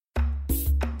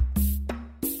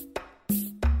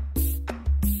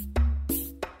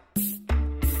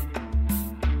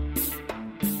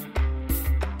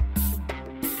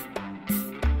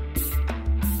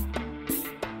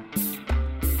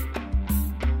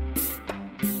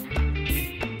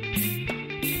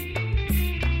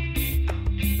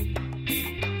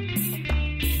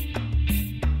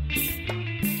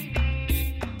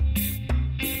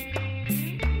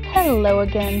Hello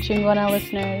again, Chingona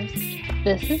listeners.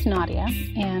 This is Nadia,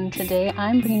 and today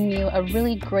I'm bringing you a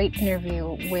really great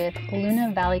interview with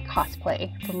Luna Valley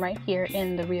Cosplay from right here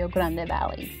in the Rio Grande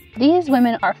Valley. These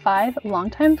women are 5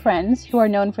 longtime friends who are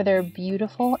known for their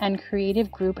beautiful and creative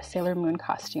group Sailor Moon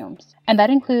costumes. And that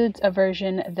includes a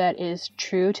version that is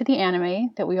true to the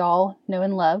anime that we all know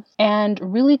and love, and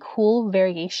really cool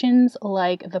variations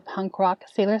like the punk rock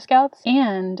Sailor Scouts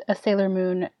and a Sailor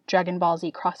Moon Dragon Ball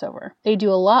Z crossover. They do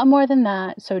a lot more than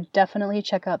that, so definitely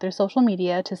check out their social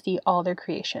media to see all their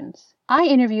creations. I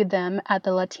interviewed them at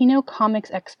the Latino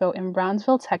Comics Expo in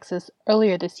Brownsville, Texas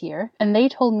earlier this year, and they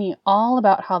told me all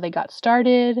about how they got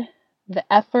started,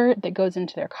 the effort that goes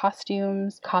into their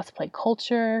costumes, cosplay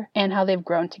culture, and how they've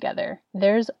grown together.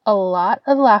 There's a lot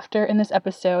of laughter in this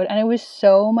episode, and it was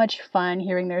so much fun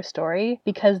hearing their story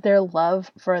because their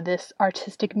love for this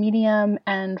artistic medium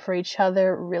and for each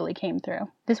other really came through.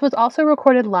 This was also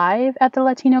recorded live at the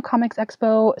Latino Comics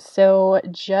Expo, so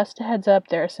just a heads up,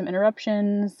 there are some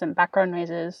interruptions, some background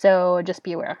noises, so just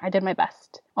be aware. I did my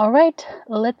best. All right,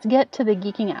 let's get to the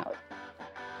geeking out.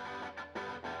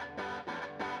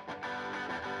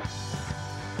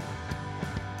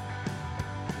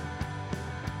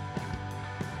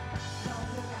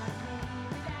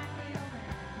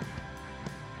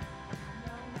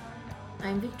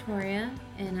 I'm Victoria,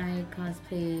 and I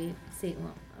cosplay,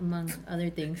 among other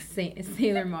things,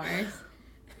 Sailor Mars.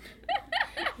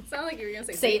 It sounded like you were going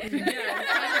to say Satan.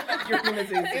 Yeah, You're gonna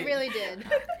say it Satan. really did.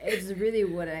 It's really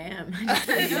what I am.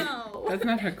 No. That's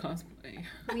not her cosplay.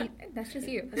 That's just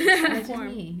you. That's just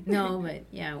me. No, but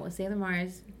yeah, well, Sailor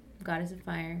Mars, Goddess of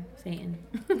Fire, Satan.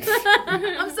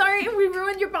 I'm sorry, we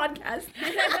ruined your podcast.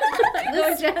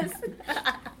 No, Jess.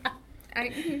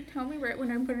 Can you tell me right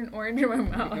when I put an orange in my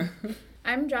mouth?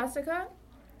 I'm Jessica,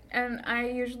 and I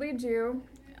usually do,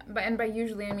 and by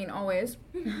usually I mean always,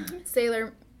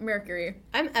 Sailor Mercury.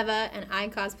 I'm Eva, and I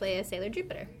cosplay as Sailor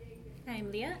Jupiter.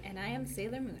 I'm Leah, and I am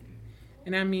Sailor Moon.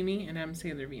 And I'm Mimi, and I'm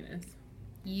Sailor Venus.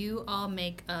 You all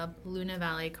make up Luna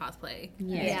Valley Cosplay.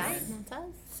 Yes. That's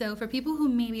us. So for people who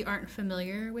maybe aren't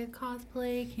familiar with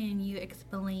cosplay, can you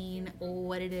explain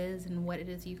what it is and what it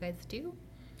is you guys do?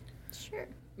 Sure.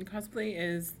 Cosplay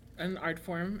is an art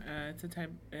form. It's a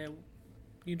type...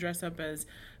 you dress up as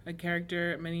a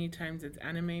character. Many times it's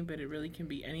anime, but it really can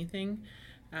be anything.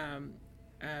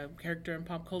 A character in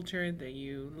pop culture that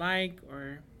you like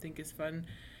or think is fun.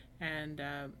 And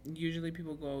usually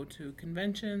people go to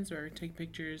conventions or take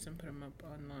pictures and put them up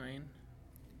online.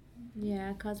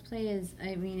 Yeah, cosplay is,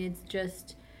 it's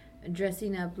just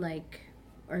dressing up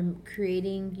or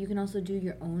creating. You can also do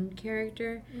your own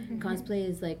character. Mm-hmm. Cosplay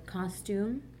is like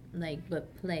costume,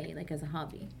 but play, as a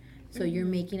hobby. So you're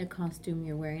making a costume,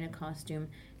 you're wearing a costume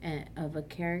of a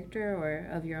character or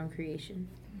of your own creation.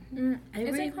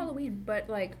 It's like Halloween, but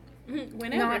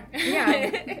Whenever. not,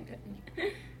 yeah.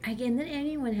 Again, then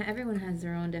everyone has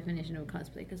their own definition of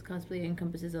cosplay, because cosplay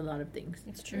encompasses a lot of things.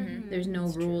 It's true. Mm-hmm. There's no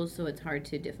rules, so it's hard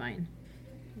to define.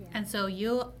 Yeah. And so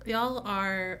y'all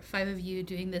are 5 of you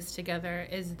doing this together.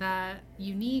 Is that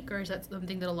unique, or is that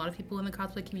something that a lot of people in the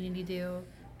cosplay community do?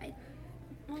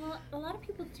 Well, a lot of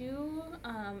people do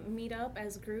meet up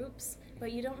as groups,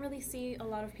 but you don't really see a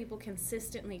lot of people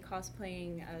consistently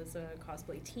cosplaying as a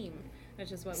cosplay team,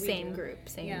 which is what we do. Same group,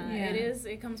 same. Yeah, it is.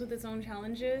 It comes with its own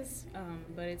challenges,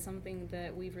 but it's something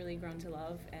that we've really grown to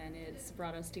love, and it's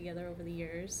brought us together over the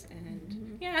years,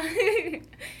 and yeah.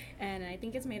 And I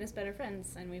think it's made us better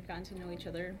friends, and we've gotten to know each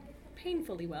other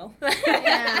painfully well.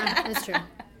 Yeah, that's true.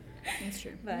 That's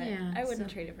true. But Yeah, I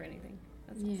wouldn't trade it for anything.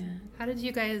 That's awesome. How did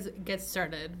you guys get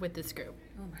started with this group?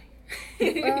 Oh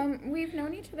my. We've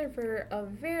known each other for a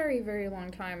very, very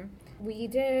long time. We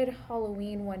did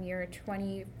Halloween one year,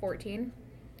 2014,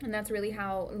 and that's really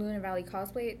how Luna Valley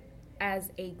Cosplay,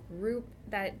 as a group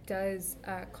that does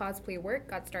cosplay work,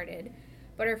 got started.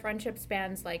 But our friendship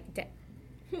spans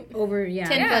Over,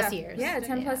 10 plus years. Yeah,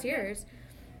 10 plus years.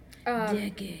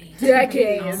 Decades.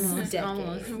 Decades.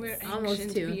 We're Almost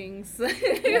ancient 2. beings.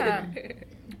 Yeah.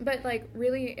 But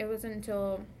really, it wasn't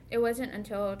until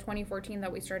 2014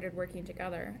 that we started working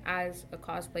together as a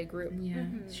cosplay group. Yeah,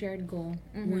 shared goal,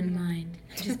 one mind.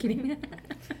 Just kidding.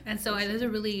 And so there's a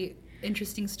really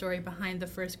interesting story behind the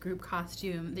first group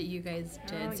costume that you guys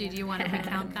did. Oh, So yeah. do you want to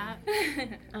recount that?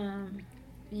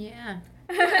 Yeah.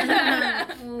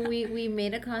 We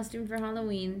made a costume for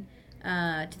Halloween,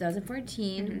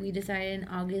 2014. We decided in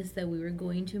August that we were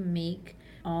going to make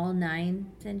all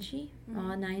 9 Senshi,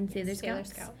 all 9 Sailor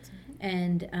Scouts.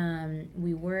 And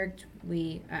we worked.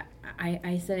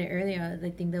 I said it earlier. I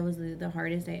think that was the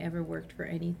hardest I ever worked for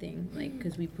anything.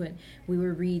 Because we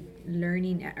were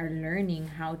learning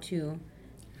how to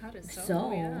How to sew,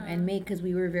 sew yeah. and make, because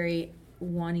we were very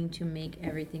wanting to make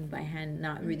everything by hand,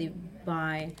 not really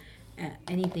buy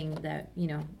anything that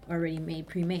already made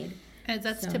pre-made. And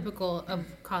that's So- typical of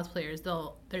cosplayers.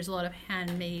 There's a lot of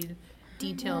handmade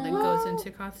detail that goes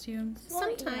into costumes.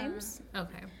 Sometimes.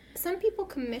 Okay. Some people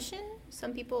commission.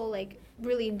 Some people like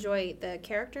really enjoy the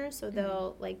characters, so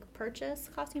they'll like purchase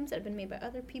costumes that have been made by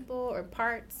other people or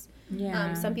parts.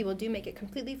 Yeah. Some people do make it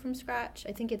completely from scratch.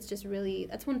 I think it's just really,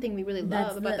 that's one thing we really That's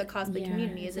love about the- the cosplay yeah,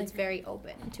 community is it's it's very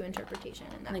open to interpretation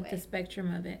in that like way. the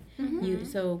spectrum of it.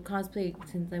 So cosplay,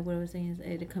 since like what I was saying is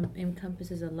it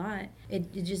encompasses a lot.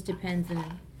 It just depends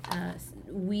on.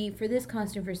 We for this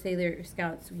costume for Sailor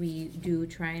Scouts, we do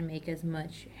try and make as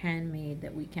much handmade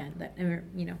that we can.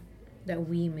 That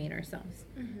we made ourselves.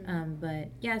 But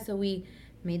yeah, so we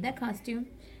made that costume.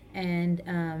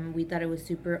 And we thought it was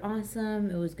super awesome.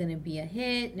 It was gonna be a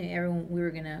hit. And we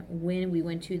were gonna win. We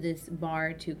went to this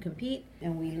bar to compete,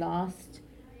 and we lost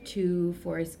to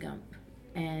Forrest Gump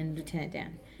and Lieutenant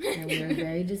Dan, and we were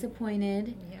very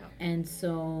disappointed. Yeah. And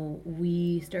so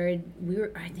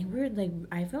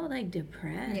I felt like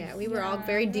depressed. Yeah, we were all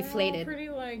very We're all deflated. pretty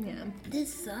like. Yeah.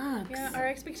 This sucks. Yeah, our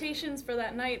expectations for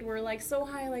that night were like so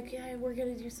high, like, yeah, we're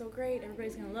gonna do so great,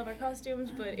 everybody's gonna love our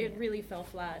costumes, but it really fell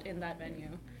flat in that venue.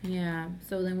 Yeah,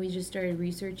 so then we just started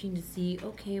researching to see,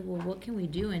 okay, well, what can we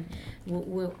do? And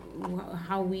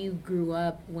how we grew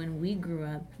up, when we grew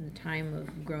up, in the time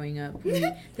of growing up,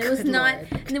 there was not,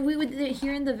 and then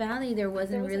here in the Valley, there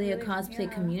wasn't really a cosplay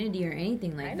community or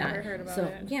anything like I that. never heard about so,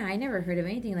 it. yeah, I never heard of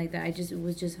anything like that. It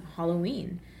was just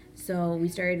Halloween. So we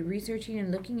started researching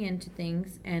and looking into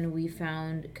things, and we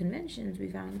found conventions, we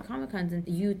found Comic-Cons, and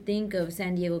you think of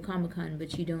San Diego Comic-Con,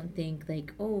 but you don't think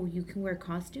like, oh, you can wear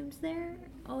costumes there?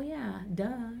 Oh yeah, duh,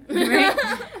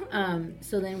 right?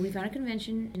 So then we found a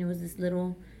convention, and it was this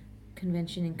little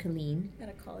convention in Killeen At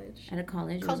a college. at a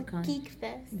college. Called it was Geek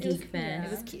Fest. Geek Fest.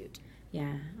 It was cute.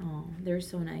 Yeah. Oh, they were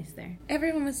so nice there.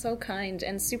 Everyone was so kind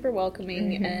and super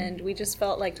welcoming, and we just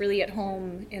felt like really at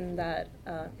home in that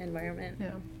environment.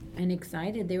 Yeah. And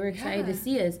excited. They were excited to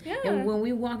see us. Yeah. And when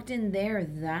we walked in there,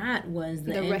 that was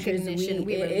the entrance recognition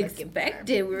we were looking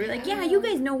expected. We were like, yeah, you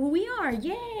guys know who we are.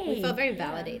 Yay. We felt very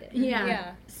validated. Yeah.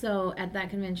 Yeah. So at that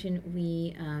convention,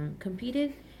 we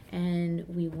competed, and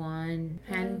we won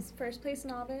I was first place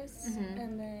novice,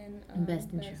 and then Best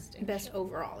in show. in Best show.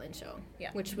 overall in show.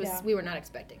 Yeah. Which was Yeah. we were not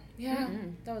expecting. Yeah,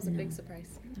 that was a big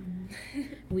surprise.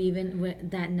 We even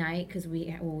went that night because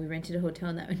we rented a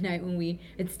hotel that night when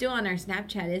it's still on our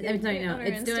Snapchat.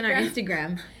 It's still on our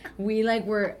Instagram. We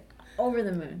were over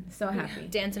the moon, so happy.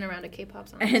 Dancing around a K-pop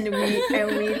song. And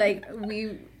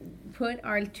we put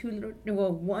our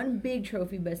one big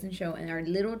trophy, best in show, and our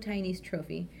little tiny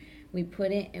trophy. We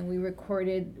put it and we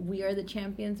recorded "We Are the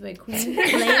Champions" by Queen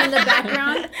playing in the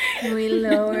background. And we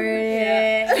lowered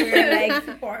it. We were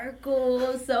like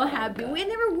sparkle, so happy. We had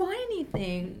never won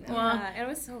anything. Well, It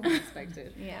was so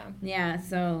unexpected. Yeah. yeah.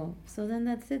 So then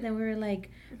that's it. Then we were like,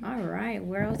 all right,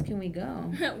 where else can we go?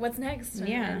 What's next? And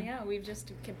Yeah. then, yeah, we've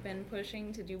just been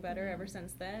pushing to do better ever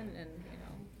since then, and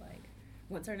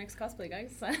what's our next cosplay,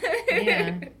 guys?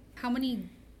 Yeah. How many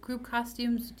group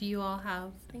costumes do you all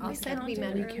have? think We we said we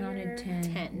counted meant Counted earlier.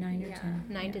 10, 9 or Yeah. 10.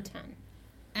 9 to 10.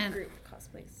 And Group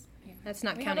cosplays. Yeah. That's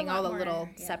not We have a counting lot all the more, little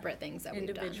yeah. separate things that we've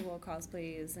done. Individual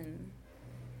cosplays and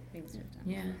things we've done.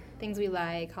 Yeah. Things we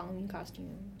like, Halloween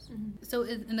costumes. so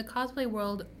in the cosplay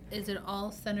world, is it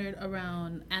all centered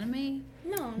around anime?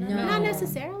 No. Not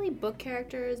necessarily book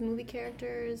characters, movie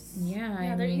characters, Yeah.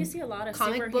 Yeah, I there, you mean, see a lot of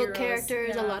comic book superheroes.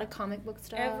 characters, Yeah. a lot of comic book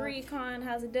stuff. Every con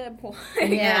has a Deadpool. Yeah.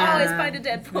 You can always find a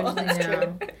Deadpool. Especially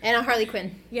now. And a Harley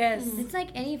Quinn. Yes. It's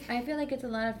like I feel like it's a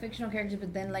lot of fictional characters,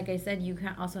 but then, like I said, you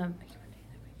can also have.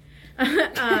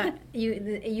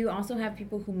 You also have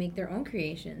people who make their own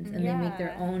creations and they make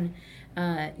their Yeah. own.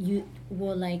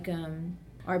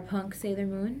 Our punk Sailor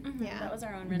Moon. Yeah. That was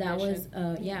our own rendition. That was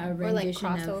a Or like rendition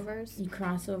crossovers. of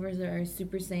crossovers are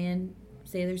Super Saiyan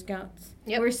Sailor Scouts.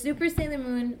 Yep. We're Super Sailor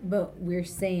Moon, but we're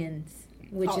Saiyans,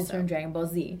 which is Also. from Dragon Ball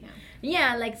Z.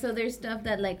 Yeah, so there's stuff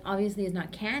that obviously is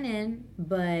not canon,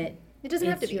 but It doesn't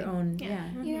have to it's be. your own. Yeah.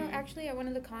 Yeah. You know, actually, at one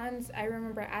of the cons, I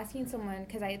remember asking someone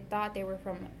because I thought they were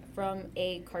from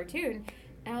a cartoon,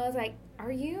 and I was like,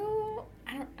 "Are you?"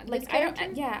 Are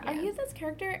you this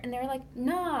character? And they were like,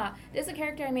 "Nah, this is a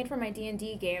character I made for my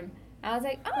D&D game." I was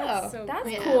like, "Oh, That's so that's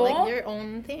Yeah, cool." like your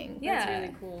own thing. Yeah. That's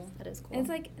really cool. That is cool. And it's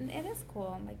like it is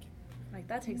cool. I'm like, Like,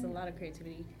 that takes a lot of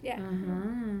creativity. yeah.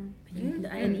 And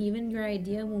even your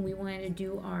idea when we wanted to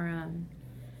do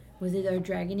was it our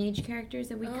Dragon Age characters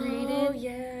that we created? Oh,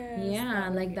 yes. Yeah,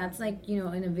 like that's like, you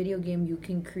know, in a video game you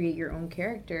can create your own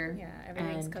character. Yeah,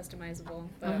 everything's And- customizable.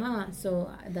 But So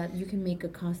that you can make a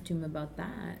costume about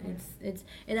that. It's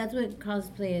and that's what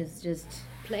cosplay is, just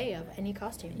Play of any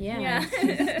costume. yeah.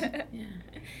 yeah.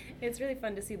 It's really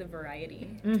fun to see the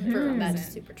variety. Mhm.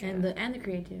 That's super true. And the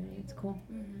creativity. It's cool.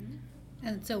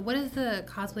 And so, what is the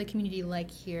cosplay community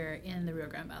like here in the Rio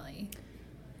Grande Valley?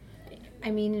 I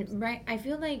mean, right? I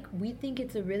feel like we think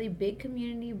it's a really big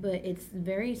community, but it's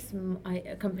very small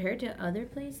compared to other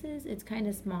places. It's kind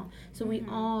of small, so we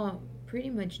all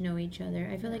pretty much know each other.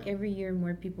 I feel like every year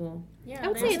more people. Yeah, I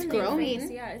would say there's it's a new growing.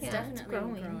 face. Yeah, it's Yeah, definitely it's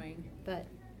growing. growing. but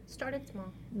started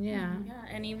small. Yeah. Yeah,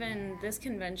 and even this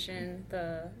convention,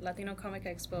 the Latino Comic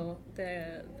Expo,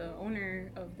 the owner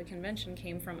of the convention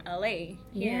came from LA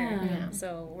here. Yeah.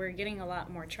 So we're getting a lot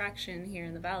more traction here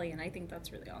in the Valley, and I think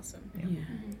that's really awesome. Yeah,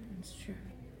 that's true.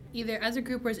 Either as a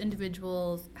group or as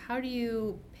individuals, how do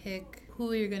you pick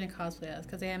who you're going to cosplay as?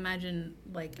 Because I imagine,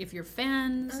 like, if you're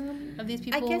fans of these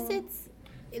people. I guess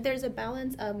there's a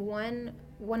balance of one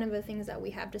of the things that we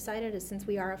have decided is, since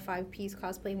we are a 5-piece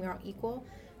cosplay and we're all equal,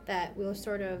 that we'll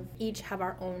sort of each have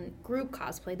our own group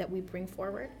cosplay that we bring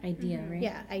forward. Idea, right?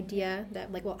 Yeah, idea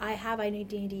that, like, well, I have an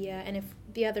idea, and if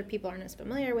the other people aren't as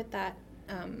familiar with that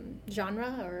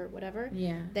genre or whatever,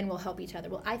 Yeah. then we'll help each other.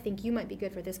 Well, I think you might be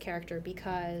good for this character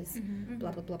because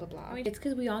blah, blah, blah, blah, blah. It's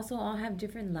because we also all have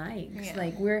different likes. Yeah.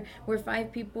 Like we're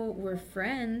 5 people. We're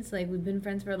friends. Like we've been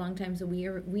friends for a long time, so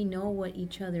we know what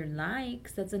each other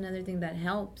likes. That's another thing that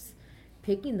helps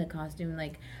picking the costume.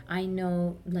 Like I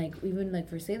know, like even like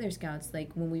for Sailor Scouts,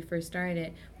 like when we first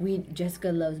started,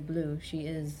 Jessica loves blue. She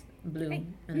is blue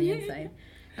on the inside.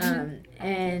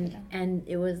 And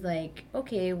it was like,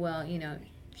 okay, well, you know,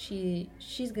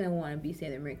 she's gonna want to be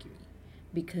Sailor Mercury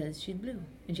because she's blue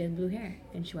and she has blue hair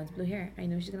and she wants blue hair. I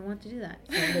know she's gonna want to do that,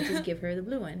 so let's just give her the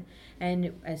blue one.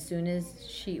 And as soon as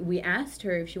we asked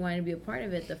her if she wanted to be a part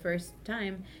of it the first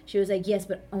time, she was like, yes,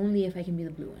 but only if I can be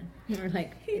the blue one. And we're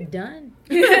like, done.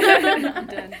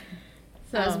 Done.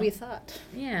 So, As we thought.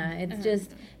 yeah, it's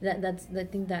just that's I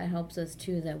think that helps us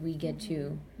too, that we get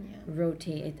to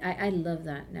rotate. I love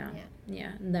that now.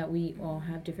 Yeah, that we all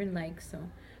have different likes, so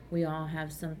we all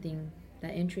have something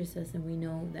that interests us, and we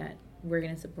know that we're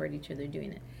gonna support each other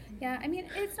doing it. Yeah, I mean,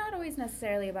 it's not always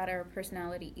necessarily about our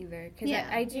personality either. Because Yeah.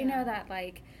 I do know that,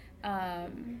 like,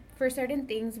 for certain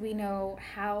things, we know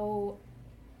how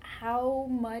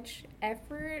much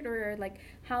effort or, like,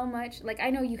 how much... Like, I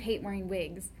know you hate wearing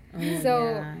wigs. Oh, So,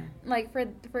 yeah. like, for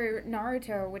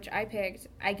Naruto, which I picked,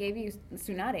 I gave you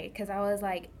Tsunade. Because I was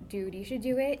like, dude, you should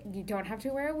do it. You don't have to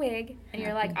wear a wig. And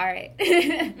you're like, all right.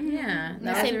 Yeah, The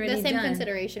that was same, already the same done.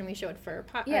 consideration we showed for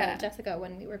Yeah. Jessica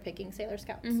when we were picking Sailor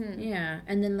Scouts. Yeah,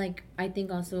 and then like I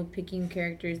think also picking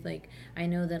characters, like I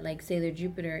know that like Sailor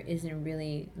Jupiter isn't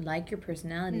really like your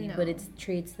personality, No. but it's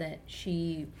traits that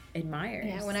she admires.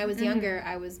 Yeah, when I was younger,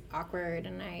 I was awkward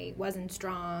and I wasn't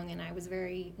strong and I was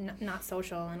very not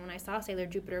social. And when I saw Sailor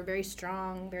Jupiter, very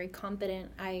strong, very confident,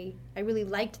 I really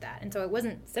liked that. And so it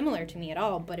wasn't similar to me at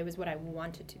all, but it was what I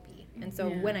wanted to be. And so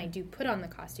when I do put on the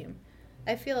costume,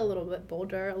 I feel a little bit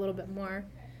bolder, a little bit more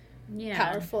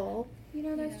powerful. You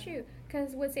know, that's true.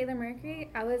 Because with Sailor Mercury,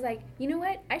 I was like, you know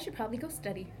what? I should probably go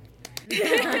study.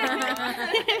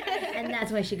 And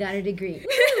that's why she got her degree.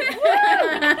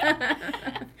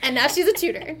 And now she's a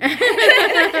tutor.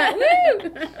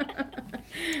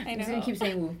 I'm just gonna keep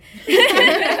saying woo.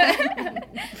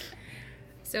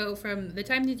 So from the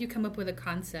time that you come up with a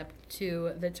concept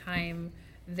to the time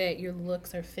that your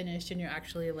looks are finished and you're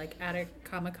actually like at a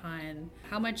Comic-Con,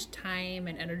 how much time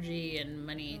and energy and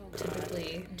money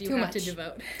typically do you Too have to much.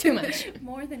 devote? Too much.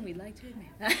 More than we'd like to admit.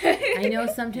 I know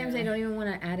sometimes I don't even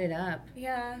want to add it up.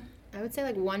 Yeah. I would say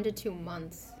like 1 to 2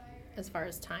 months as far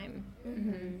as time.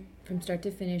 From start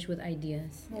to finish with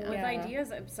ideas. Well, with Yeah.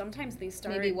 ideas, sometimes they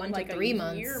start Maybe 1 to like 3 a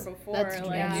months. year before. That's like,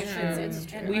 true. Yeah. it's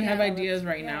true. We have ideas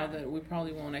right yeah. now that we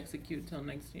probably won't execute till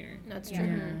next year. That's Yeah. true.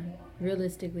 Yeah.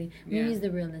 Realistically. Yeah. Mimi's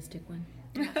the realistic one.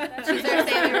 She's our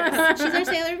Sailor. She's our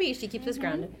Sailor V. She keeps us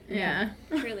grounded. Yeah.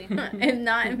 Truly. If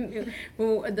not,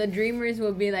 well, the dreamers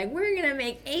will be like, we're going to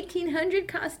make 1,800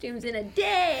 costumes in a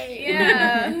day.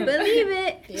 Yeah. Believe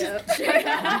it. Yep.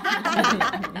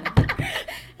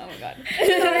 Oh my god.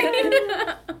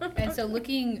 And so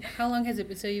looking, how long has it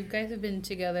been? So you guys have been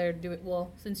together,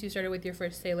 since you started with your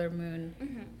first Sailor Moon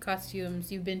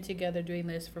costumes, you've been together doing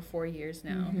this for 4 years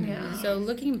now. Yeah. So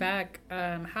looking back,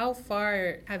 how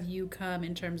far have you come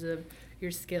in terms of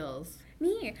your skills?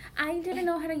 Me, I didn't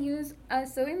know how to use a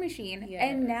sewing machine. Yes.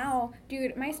 And now,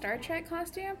 dude, my Star Trek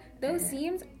costume, those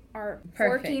seams are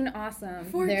Perfect. forking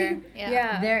awesome.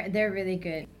 They're really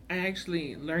good. I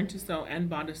actually learned to sew and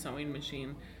bought a sewing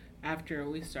machine after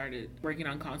we started working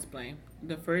on cosplay.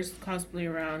 The first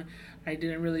cosplay round, I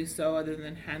didn't really sew other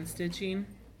than hand stitching,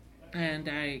 and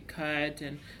I cut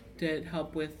and did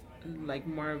help with like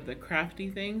more of the crafty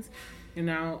things. And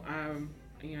now,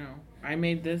 I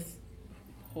made this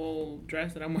whole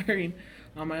dress that I'm wearing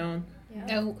on my own.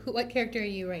 What character are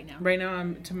you right now? Right now,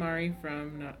 I'm Tamari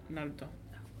from Naruto.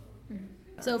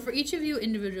 So for each of you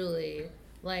individually,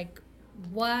 like,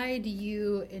 why do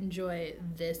you enjoy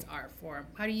this art form?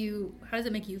 How does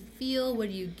it make you feel? What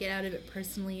do you get out of it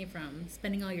personally from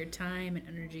spending all your time and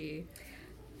energy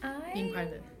being part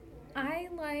of it? I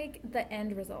like the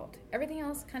end result. Everything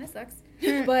else kind of sucks,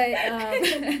 but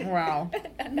Wow.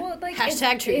 well, like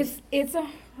Hashtag truth. It's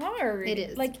hard. It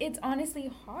is. Like it's honestly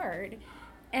hard,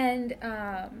 and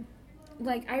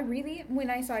like I really when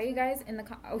I saw you guys in the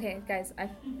okay guys, I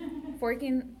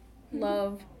freaking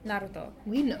love Naruto.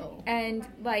 We know. And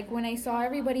like when I saw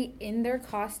everybody in their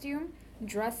costume,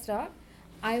 dressed up,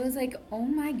 I was like, oh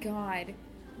my god,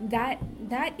 that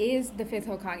is the fifth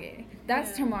Hokage.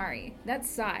 That's Tamari. That's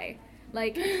Sai.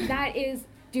 Like that is,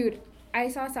 dude. I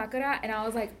saw Sakura and I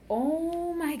was like,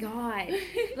 oh my god.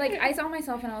 Like I saw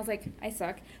myself and I was like, I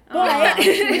suck. But Which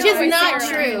is not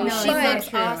true. No, She it's looks not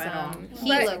true at all. awesome. He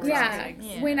But, looks yeah,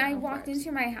 awesome. when I walked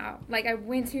into my house, like I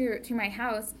went to my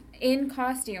house in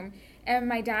costume, and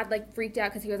my dad like freaked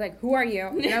out because he was like, "Who are you?"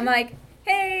 And I'm like,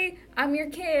 "Hey, I'm your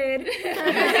kid."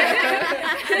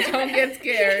 Don't get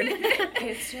scared.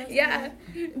 It's just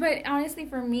But honestly,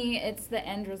 for me, it's the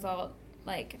end result.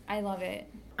 Like I love it.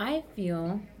 I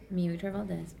feel me, Victoria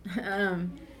Valdez.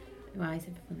 Wow, I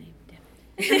said full name.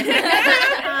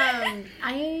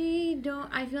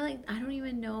 I feel like I don't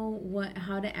even know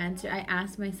how to answer. I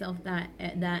ask myself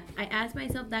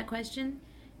that question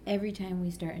every time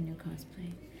we start a new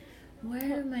cosplay. Why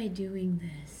am I doing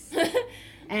this?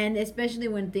 And especially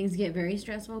when things get very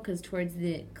stressful, because towards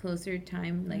the closer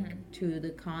time, like to the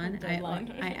con,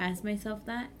 I ask myself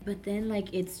that. But then,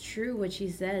 like, it's true what she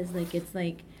says. Like, it's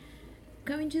like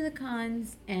coming to the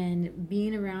cons and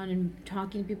being around and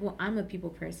talking to people. I'm a people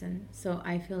person, so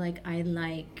I feel like I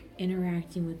like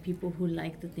interacting with people who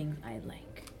like the things I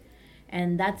like.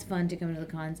 And that's fun to come to the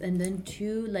cons. And then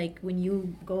too, like when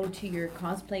you go to your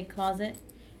cosplay closet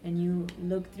and you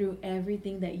look through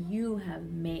everything that you have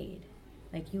made,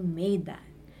 like you made that.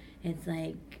 It's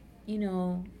like, you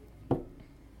know,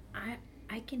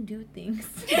 I can do things.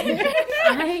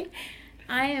 I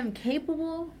am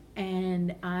capable,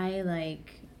 and I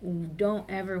like don't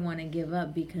ever want to give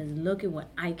up because look at what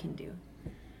I can do.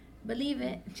 Believe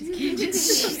it. Just kidding.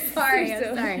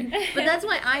 Sorry. But that's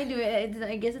why I do it.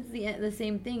 I guess it's the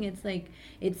same thing. It's like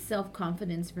it's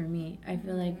self-confidence for me. I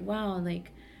feel like wow,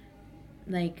 like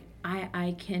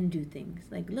I can do things.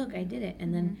 Like look, I did it.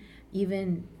 And then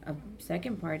even a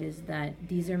second part is that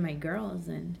these are my girls,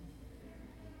 and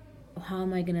how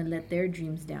am I gonna let their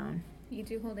dreams down? You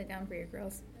do hold it down for your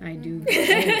girls. I do.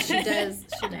 She does.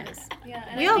 Yeah,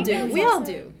 and We I all think do. that's We all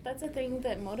also- do. That's a thing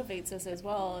that motivates us as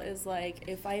well. Is like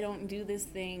if I don't do this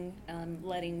thing, I'm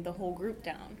letting the whole group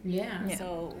down. Yeah.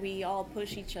 So we all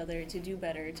push each other to do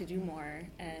better, to do more,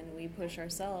 and we push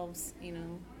ourselves, you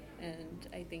know. And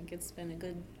I think it's been a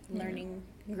good learning,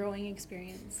 growing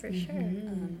experience. For sure.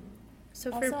 So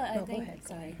for Also, I go think, ahead.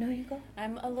 sorry. No, you go.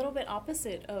 I'm a little bit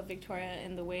opposite of Victoria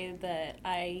in the way that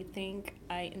I think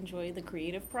I enjoy the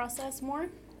creative process more,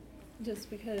 just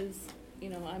because, you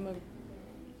know, I'm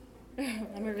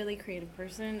a really creative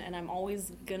person, and I'm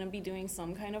always gonna be doing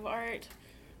some kind of art,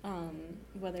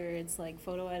 whether it's like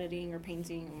photo editing or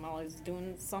painting. I'm always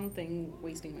doing something,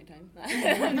 wasting my time.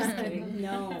 I'm just kidding.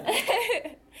 No.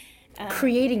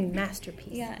 Creating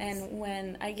masterpieces. Yeah, and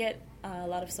when I get a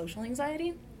lot of social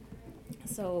anxiety,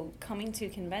 so coming to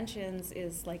conventions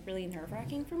is like really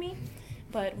nerve-wracking for me.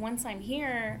 But once I'm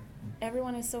here,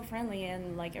 everyone is so friendly,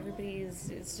 and like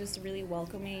it's just a really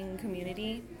welcoming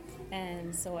community.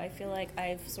 And so I feel like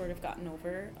I've sort of gotten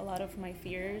over a lot of my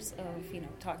fears of, you know,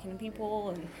 talking to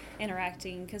people and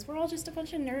interacting, because we're all just a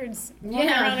bunch of nerds walking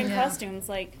around in costumes.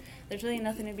 Like, there's really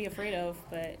nothing to be afraid of,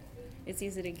 but it's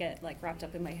easy to get like wrapped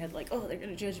up in my head, like, oh, they're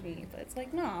gonna judge me. But it's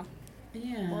like, nah,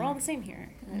 Yeah. we're all the same here.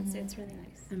 And it's really nice.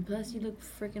 And plus, you look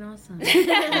freaking awesome.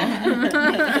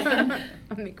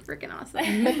 Freaking awesome.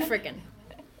 McFrickin'.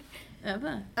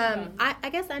 Eva. I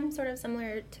guess I'm sort of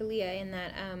similar to Leah in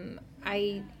that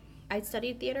I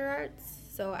studied theater arts,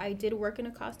 so I did work in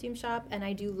a costume shop, and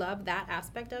I do love that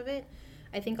aspect of it.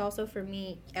 I think also for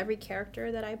me, every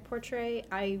character that I portray,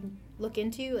 I look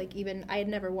into. Like, even I had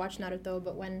never watched Naruto,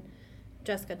 but when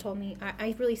Jessica told me,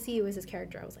 I really see you as this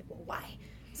character, I was like, well, why?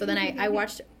 So then I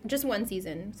watched just one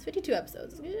season. It's 52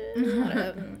 episodes.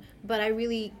 But I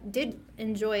really did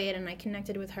enjoy it, and I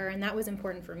connected with her, and that was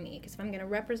important for me. Because if I'm going to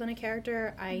represent a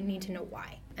character, I need to know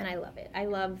why. And I love it. I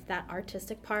love that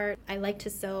artistic part. I like to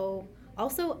sew.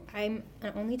 Also, I'm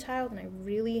an only child, and I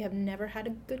really have never had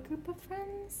a good group of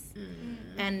friends.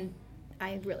 And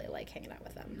I really like hanging out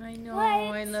with them. I know.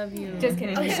 I love you. Just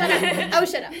kidding. Oh, shut up. Oh,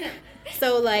 shut up.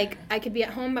 So, like, I could be at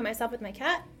home by myself with my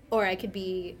cat, or I could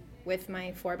be with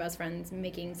my 4 best friends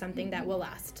making something that will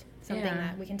last. Something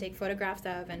that we can take photographs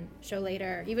of and show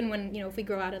later. Even when, if we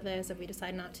grow out of this, if we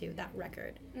decide not to, that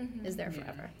record is there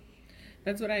forever.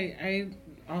 That's what I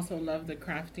also love the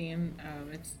crafting.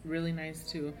 It's really nice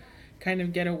to kind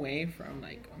of get away from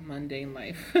like a mundane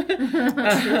life.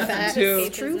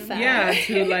 True fact. Yeah,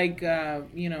 to like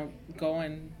go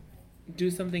and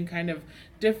do something kind of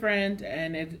different,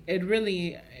 and it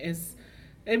really is.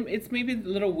 It's maybe a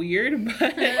little weird,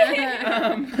 but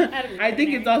I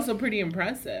think it's also pretty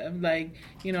impressive. Like,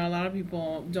 a lot of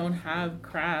people don't have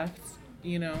crafts,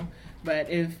 but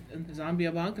if the zombie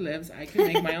apocalypse, I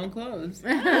can make my own clothes.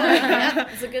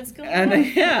 It's a good skill. And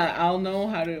I'll know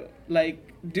how to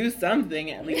like do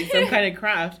something, at least some kind of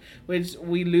craft, which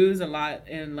we lose a lot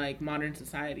in like modern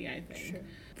society, I think. Sure.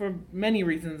 For many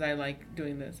reasons I like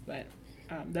doing this, but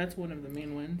that's one of the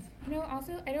main ones.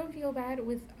 Also, I don't feel bad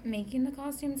with making the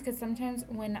costumes, because sometimes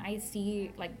when I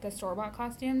see like the store-bought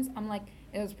costumes, I'm like,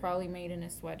 it was probably made in a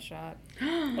sweatshop.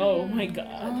 Oh my god.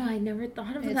 Oh, I never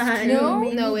thought of It's that.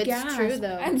 true. No, it's true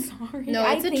though. I'm sorry. No,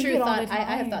 it's a true thought. I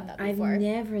I have thought that before. I've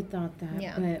never thought that.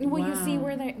 Yeah. But Well, wow. you see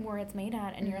where it's made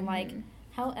at, and you're like,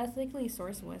 how ethically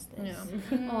sourced was this?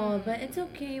 Yeah. Oh, but it's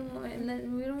okay. Well,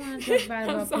 we don't want to talk bad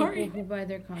about sorry. people who buy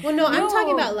their costumes. Well, no, I'm No.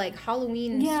 talking about like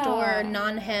Halloween Yeah. store,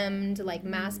 non-hemmed, like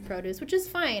mass produce, which is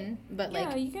fine. But Yeah,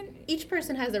 like you can. each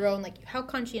person has their own, like how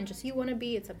conscientious you want to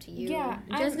be. It's up to you. Yeah.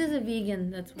 Jessica's a vegan.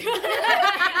 That's why.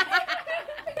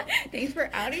 Thanks for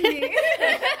outing me.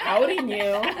 Outing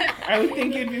you. I would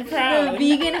think you'd be proud. The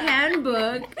vegan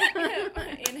handbook.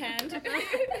 In hand.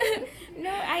 No,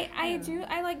 I do.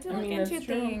 I like to look mean, into that's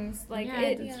true. things. Like Yeah,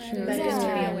 it. that's yeah, true. That is yeah.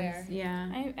 true. Be aware.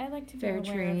 Yeah. I like to be Fair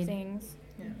aware trade. of things.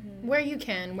 Where you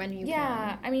can, when you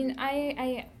Yeah, I mean,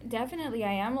 I definitely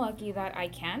I am lucky that I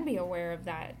can be aware of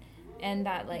that, and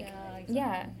that like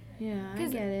Yeah, exactly. Yeah, I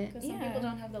 'Cause- get it. Because some Yeah. people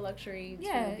don't have the luxury to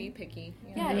Yeah. be picky.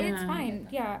 yeah, Yeah. it's fine.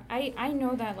 Yeah, I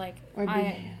know that like Or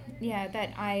that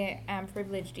I am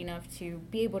privileged enough to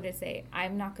be able to say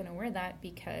I'm not gonna wear that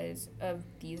because of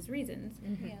these reasons.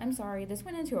 Yeah. I'm sorry, this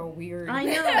went into a weird. I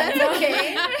know. That's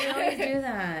okay. We always do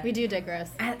that. We do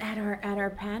digress. At our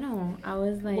panel, I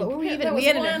was like, What were we even? That was We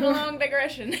ended one up. long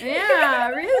digression. yeah,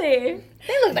 really.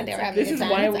 They looked like they were having This a is good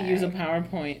time. why It's we use a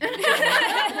alright. PowerPoint. We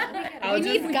need I'll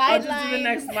just do the guidelines.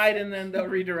 next slide and then they'll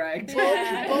redirect.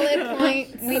 Bullet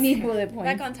points. We need bullet points.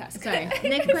 Back on task. Sorry.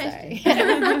 Next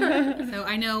question. So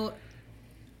I know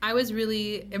I was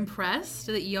really impressed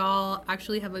that y'all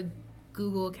actually have a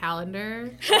Google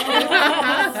Calendar.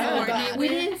 Coordinate We with.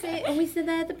 didn't say. Oh, we said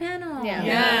that at the panel. Yeah.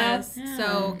 Yes. Yeah.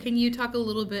 So can you talk a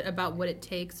little bit about what it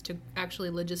takes to actually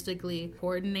logistically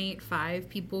coordinate 5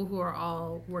 people who are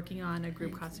all working on a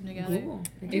group costume together? Google.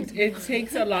 It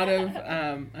takes a lot of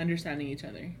understanding each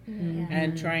other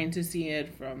and trying to see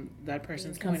it from that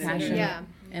person's point of Compassion. view. Yeah.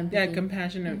 Empathy. Yeah,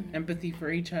 compassion and empathy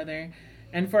for each other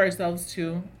and for ourselves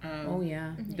too. Oh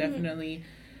yeah. Definitely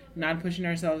not pushing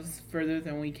ourselves further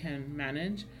than we can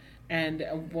manage. And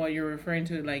what you're referring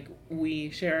to, like, we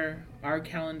share our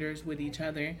calendars with each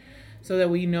other so that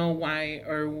we know why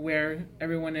or where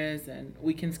everyone is, and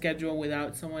we can schedule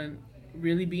without someone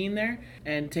really being there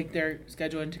and take their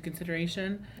schedule into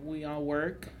consideration. We all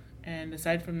work, and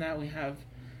aside from that, we have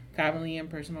family and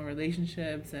personal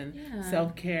relationships and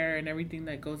self-care and everything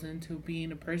that goes into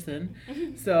being a person.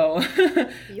 So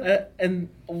and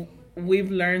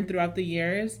we've learned throughout the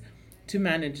years to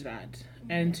manage that,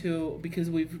 and because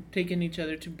we've taken each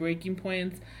other to breaking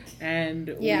points, and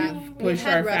we've pushed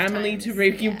had our rough family times. to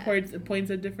breaking Yeah.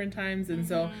 points at different times, and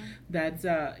so that's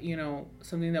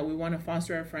something that we want to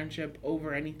foster our friendship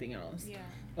over anything else. Yeah.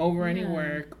 Over any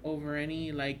work, over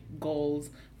any like goals.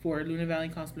 For Luna Valley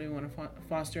Cosplay, we want to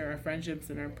foster our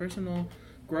friendships and our personal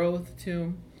growth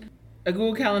too. A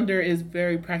Google Calendar is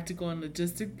very practical and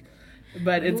logistic,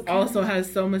 but it also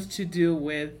has so much to do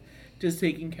with just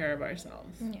taking care of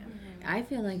ourselves. Yeah. I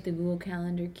feel like the Google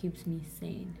Calendar keeps me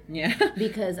sane Yeah.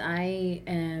 because I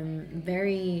am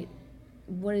very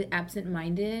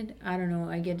absent-minded. I don't know.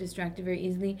 I get distracted very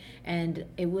easily, and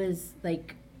it was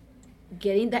like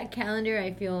getting that calendar,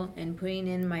 I feel, and putting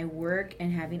in my work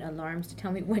and having alarms to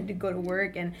tell me when to go to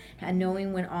work and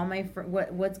knowing when all my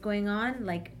what's going on,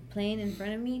 like playing in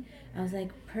front of me, I was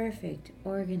like, perfect,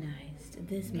 organized.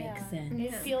 This makes sense.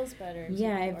 It feels better.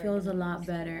 Yeah, it feels a lot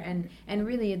better. And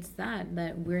really, it's that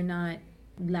we're not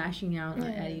lashing out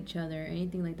at each other or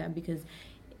anything like that, because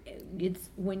it's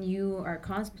when you are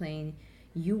cosplaying,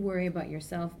 you worry about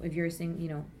yourself. If you're a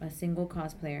single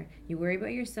cosplayer, you worry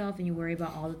about yourself and you worry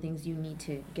about all the things you need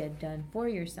to get done for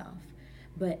yourself.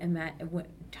 But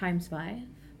times 5.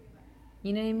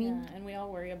 You know what I mean? Yeah, and we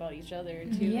all worry about each other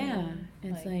too. Yeah,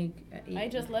 it's I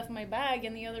just left my bag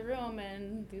in the other room,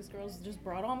 and these girls just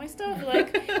brought all my stuff.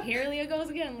 Like, here Leah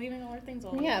goes again, leaving all her things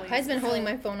all over the place. Pi's been holding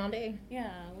my phone all day.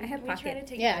 Yeah, I have we try pocket. to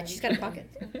take Yeah, care of she's each got a other. pocket.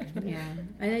 Yeah,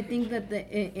 and I think that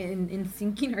in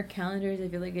syncing our calendars, I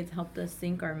feel like it's helped us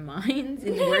sync our minds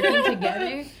in working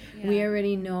together. Yeah. We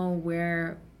already know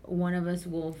where one of us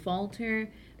will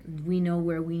falter. We know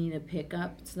where we need to pick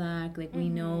up slack. Like, we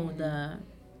know the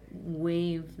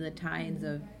tides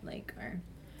of like our.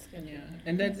 Yeah,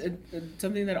 and that's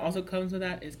something that also comes with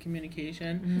that is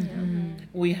communication.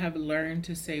 We have learned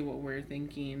to say what we're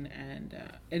thinking,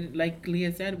 and like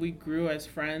Leah said, we grew as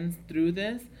friends through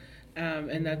this,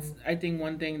 and that's, I think,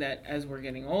 one thing that as we're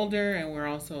getting older and we're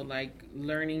also like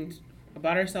learning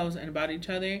about ourselves and about each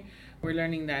other, we're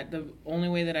learning that the only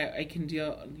way that I can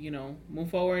move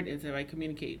forward is if I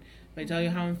communicate. If I tell you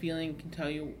how I'm feeling, I can tell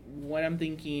you what I'm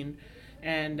thinking.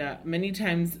 And many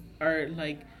times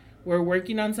we're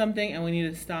working on something and we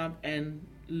need to stop and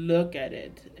look at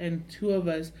it. And two of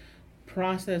us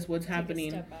process what's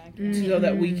happening so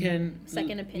that we can,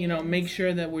 Second opinions. make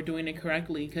sure that we're doing it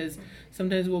correctly. Because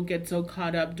sometimes we'll get so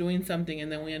caught up doing something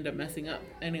and then we end up messing up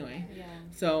anyway. Yeah.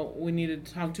 So we need to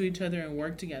talk to each other and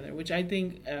work together, which I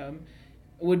think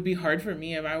would be hard for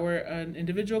me if I were an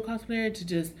individual cosplayer to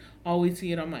just always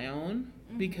see it on my own.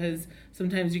 Because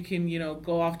sometimes you can,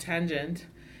 go off tangent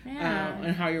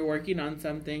and how you're working on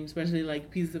something, especially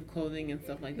like pieces of clothing and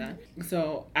stuff like that.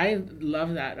 So I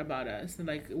love that about us.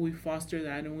 Like, we foster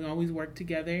that and we always work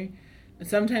together.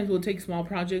 Sometimes we'll take small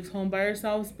projects home by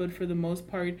ourselves, but for the most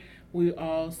part, we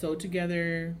all sew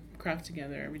together, craft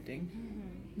together, everything.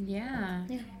 Yeah.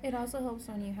 It also helps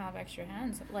when you have extra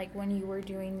hands. Like when you were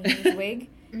doing Mimi's wig,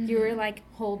 you were like,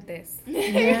 hold this.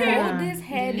 Yeah. Hold this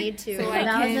head. You need to. So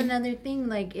That was another thing.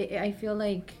 Like, I feel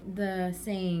like the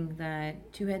saying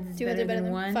that 2 heads is better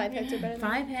than 1. 5 heads are better than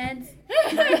 5 heads.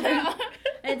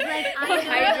 It's like a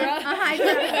hydra.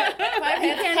 5 You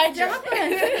heads. can't stop us.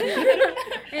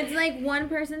 It's like one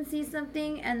person sees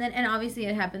something, and obviously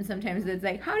it happens sometimes. It's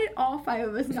like, how did all 5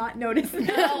 of us not notice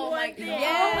that? Oh my god.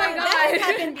 Yeah, Oh my God. that's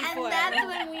happened before. And that's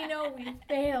when we know we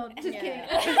failed. Just kidding.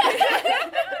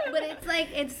 But it's like,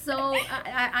 it's so,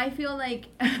 I feel like,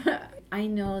 I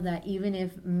know that even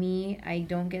if I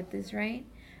don't get this right,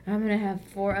 I'm going to have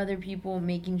 4 other people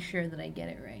making sure that I get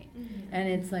it right. And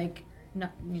it's like,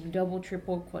 not double,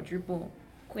 triple, quadruple,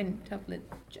 quintuplet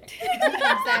check.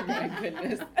 Exactly. My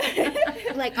goodness.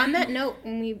 Like, on that note,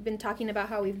 when we've been talking about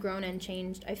how we've grown and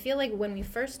changed, I feel like when we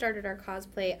first started our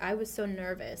cosplay, I was so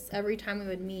nervous every time we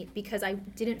would meet because I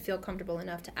didn't feel comfortable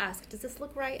enough to ask, does this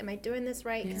look right? Am I doing this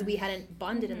right? Because we hadn't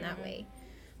bonded in that way.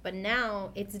 But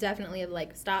now it's definitely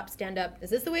like, stop, stand up.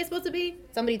 Is this the way it's supposed to be?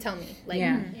 Somebody tell me.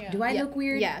 Like, Do I look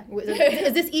weird? Yeah.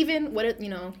 Is this even? What?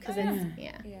 Because it's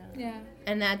Yeah.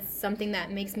 and that's something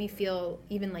that makes me feel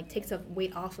even like takes a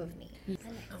weight off of me.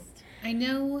 I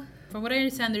know, from what I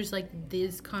understand, there's like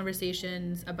these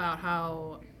conversations about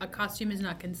how a costume is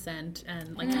not consent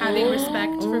and like having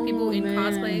respect for people in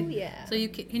cosplay. Yeah. So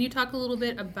can you talk a little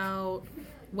bit about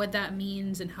what that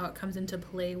means and how it comes into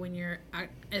play when you're at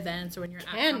events or when you're at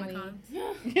Comic-Con?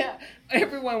 Yeah,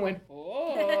 everyone went,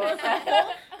 oh.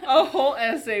 A whole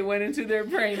essay went into their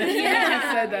brain as you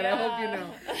just said that. I hope you know.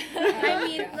 I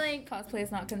mean, like, Cosplay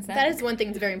is not consent. That is one thing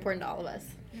that's very important to all of us.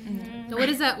 So what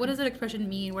does that expression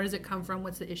mean? Where does it come from?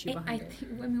 What's the issue behind it?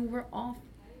 I mean, we're all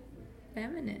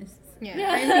feminists. Yeah.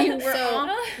 I mean, we're So all...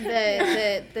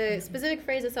 the specific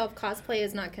phrase itself, cosplay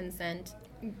is not consent,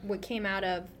 what came out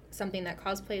of something that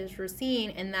cosplayers were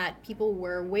seeing, and that people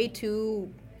were way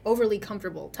too overly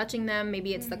comfortable touching them.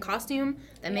 Maybe it's the costume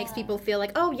that makes people feel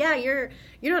like, oh yeah, you're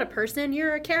not a person,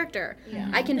 you're a character.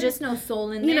 I can There's just no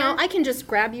soul in there. I can just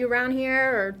grab you around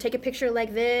here or take a picture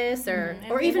like this or And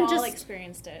even we've all just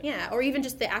experienced it. or even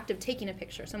just the act of taking a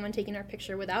picture, someone taking our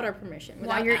picture without our permission,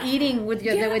 While without you're eating with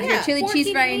your chili cheese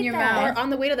fry in your or mouth. on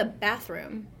the way to the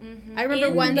bathroom. I remember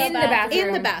In once the bathroom.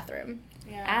 in the bathroom.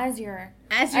 As you're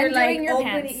As you're like undoing your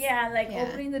opening, pants.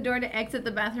 opening the door to exit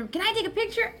the bathroom. Can I take a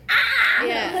picture? Ah,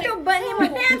 Yeah. there's no button in my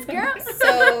pants, girl.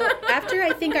 So after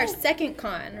I think our second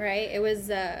con, right, it was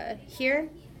here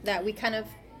that we kind of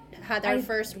had our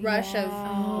first rush of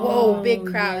Oh, big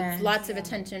crowds, yes. lots of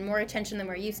attention, more attention than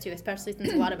we're used to, especially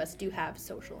since a lot of us do have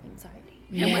social anxiety.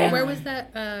 And where was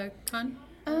that con?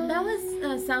 That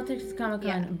was South Texas Comic Con,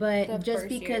 Yeah. but The just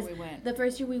first year because we went. the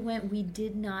first year we went, we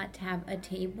did not have a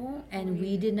table, and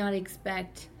we did not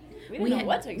expect. We didn't know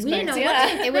what to We expect. didn't know yeah.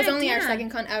 what to It was only our expect, second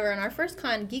con ever, and our first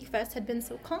con, Geek Fest, had been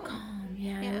so calm.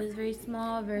 Yeah, Yeah. it was very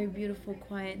small, very beautiful,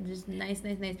 quiet, just nice.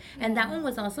 And that one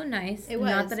was also nice. It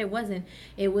Not was. that it wasn't.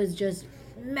 It was just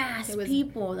mass It was-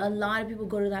 people. A lot of people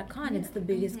go to that con. It's the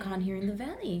biggest con here in the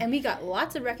valley. And we got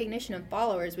lots of recognition of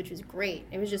followers, which was great.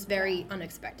 It was just very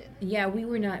unexpected. Yeah, we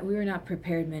were not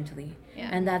prepared mentally. Yeah.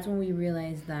 And that's when we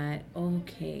realized that,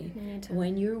 okay, We need to-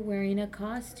 when you're wearing a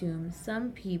costume,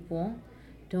 some people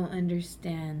don't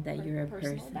understand that you're a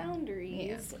personal person.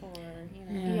 boundaries or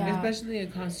Yeah. Especially a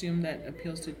costume that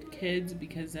appeals to kids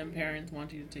because then parents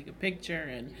want you to take a picture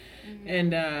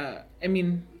and I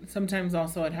mean sometimes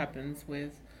also it happens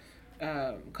with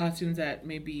costumes that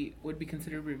maybe would be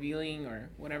considered revealing or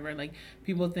whatever. Like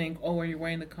people think, oh, you're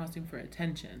wearing the costume for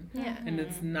attention, Yeah. and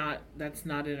that's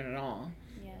not it at all.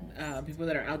 Yes. People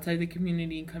that are outside the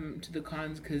community come to the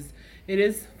cons because it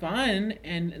is fun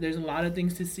and there's a lot of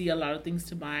things to see, a lot of things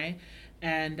to buy,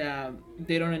 and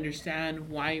they don't understand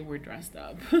why we're dressed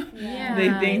up. Yeah. They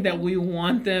think that we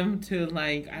want them to,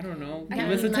 like, I don't know, give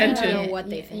us I attention. don't know what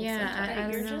they think. Yeah, sometimes. I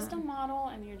don't You're know. just a model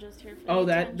and you're just here for Oh,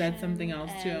 the that's attention, something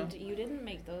else, too. And you didn't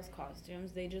make those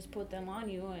costumes. They just put them on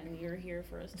you and you're here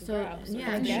for us to So, grab. So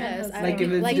yeah, I it's guess. just- I Like don't if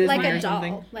know. it's like Disney a or doll.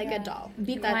 something. Like a doll.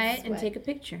 Be That's quiet and what- take a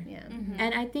picture. Yeah.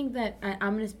 And I think that I'm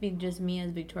going to speak just me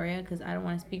as Victoria because I don't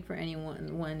want to speak for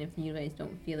anyone if you guys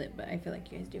don't feel it, but I feel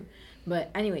like you guys do.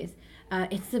 But anyways,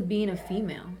 it's the being a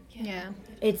female. Yeah.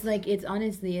 It's like, it's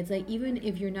honestly, it's like even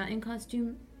if you're not in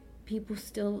costume, people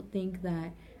still think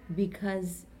that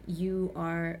because you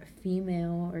are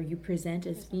female or you present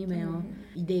as female,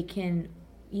 they can,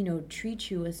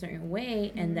 treat you a certain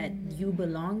way and that you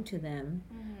belong to them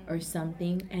or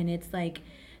something. And it's like,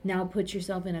 now put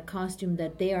yourself in a costume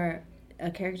that they are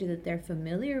a character that they're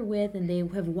familiar with and they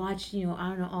have watched, I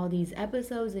don't know, all these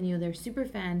episodes and, they're super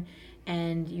fan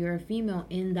and you're a female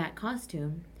in that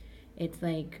costume. It's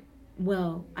like,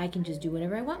 well, I can just do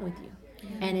whatever I want with you.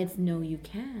 And it's no, you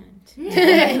can't. You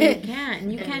can't.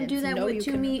 And you can't do it's that no, you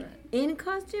to me cannot. in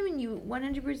costume, and you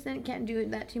 100% can't do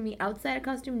that to me outside of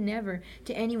costume. Never.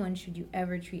 To anyone should you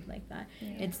ever treat like that.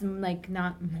 It's like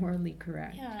not morally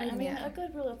correct. Yeah, I mean, Yeah. a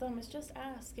good rule of thumb is just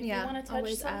ask. If Yeah, you want to touch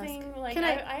always something, ask. like Can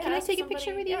I asked take a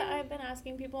picture with you? Yeah, I've been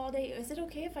asking people all day, is it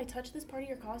okay if I touch this part of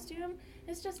your costume?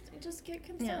 It's just get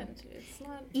consent. It's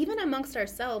not... Even amongst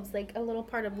ourselves, like a little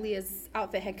part of Leah's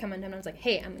outfit had come undone. And I was like,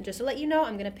 "Hey, I'm just to let you know,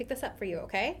 I'm gonna pick this up for you,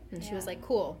 okay?" And she was like,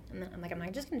 "Cool." And then I'm like, "I'm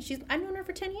not just gonna. I've known her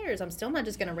for 10 years. I'm still not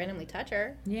just gonna randomly touch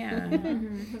her." Yeah.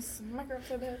 My girl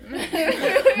so bad.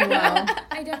 Well,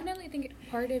 I definitely think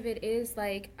part of it is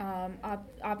like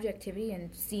objectivity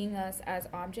and seeing us as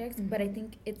objects, but I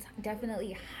think it's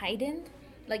definitely heightened.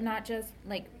 Like not just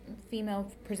like female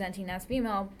presenting as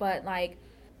female, but like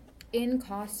in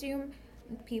costume,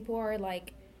 people are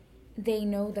like they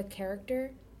know the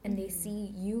character and they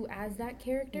see you as that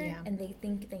character Yeah. and they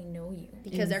think they know you.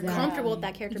 Because they're comfortable with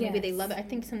that character. Maybe they Yes. love it. I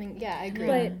think something. Yeah, I agree.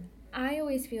 But I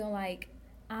always feel like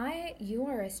you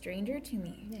are a stranger to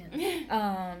me.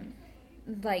 Yeah.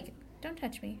 Like don't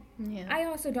touch me. Yeah. I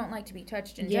also don't like to be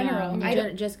touched in yeah, general. I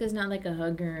don't. Jessica's not like a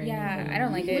hugger. Or Yeah, anything. I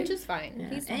don't like it. Which is fine. Yeah.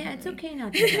 Please don't Yeah, hug it's me. okay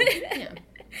not to. Hug. Yeah.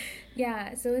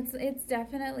 Yeah, so it's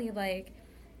definitely like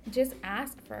just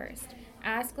ask first.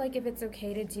 Ask like if it's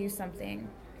okay to do something.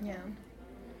 Yeah.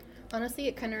 Honestly,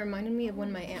 it kind of reminded me of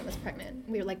when my aunt was pregnant.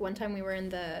 We were like one time we were in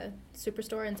the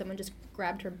superstore and someone just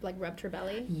grabbed her, like rubbed her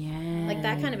belly, Yeah. like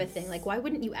that kind of a thing. Like, why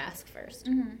wouldn't you ask first?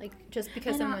 Like just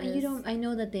because someone is. I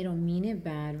know that they don't mean it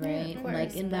bad, right? of Like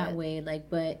course, in that but- way, like,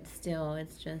 but still,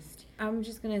 it's just. I'm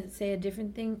just gonna say a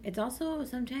different thing. It's also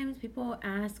sometimes people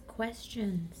ask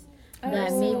questions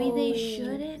that maybe they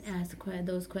shouldn't ask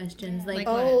those questions. Like,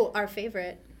 Oh, our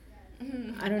favorite.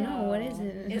 I don't know, what is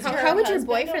it? Is How, your how would your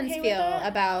husband boyfriends okay with feel that?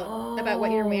 about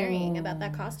what you're wearing, about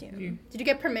that costume? Did you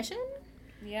get permission?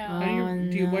 Yeah.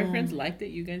 Do your no. boyfriends like that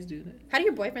you guys do that? How do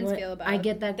your boyfriends What- feel about? I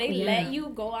get that. They yeah. let you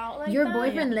go out like Your that?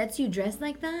 boyfriend lets you dress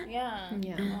like that? Yeah.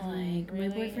 Yeah. I'm Oh, like, my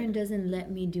really? boyfriend doesn't let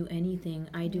me do anything.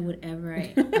 I do whatever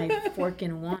I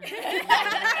forking want.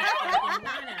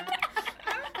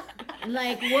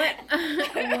 Like what?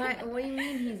 What do you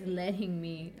mean he's letting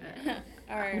me?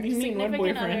 Our What do you mean, one significant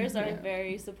boyfriend? others are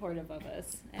very supportive of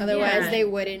us. And Otherwise, Yeah. they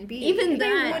wouldn't be. Even They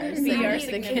that, wouldn't be be our our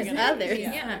significant significant others.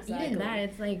 Yeah, Yeah, exactly. even that.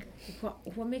 It's like,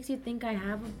 what makes you think I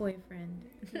have a boyfriend?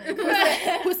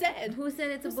 Who said? Who said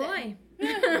it's a boy? Who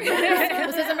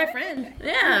says I'm my friend?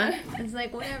 Yeah, it's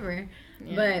like whatever.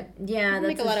 Yeah. But yeah, We that's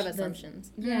make a lot of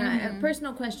assumptions. Yeah,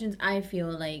 personal questions. I feel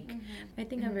like I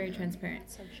think I'm very transparent.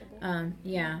 Sociable.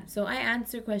 Yeah. So I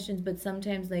answer questions, but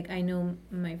sometimes like I know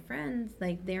my friends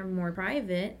like they're more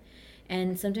private,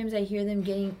 and sometimes I hear them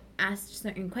getting asked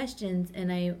certain questions,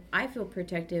 and I feel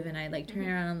protective, and I like turn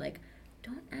around and I'm like,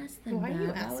 don't ask them Why are that. you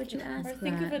Why would you asking ask Or that?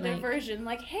 think of a Like, diversion,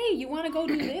 like, hey, you want to go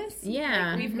do this? Yeah.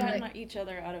 Like, we've gotten each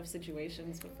other out of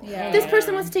situations before. Yeah. This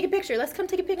person wants to take a picture. Let's come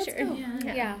take a picture. Yeah.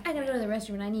 Yeah. I gotta go to the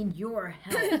restroom and I need your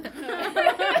help.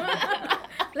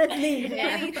 Let's leave.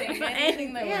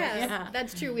 Anything that works. Yeah,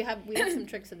 that's true. We have some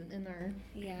tricks in our.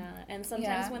 Yeah, and sometimes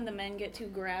Yeah. when the men get too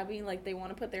grabby, like they want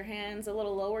to put their hands a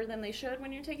little lower than they should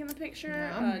when you're taking the picture,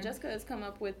 Yeah. Jessica has come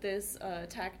up with this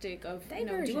tactic of do a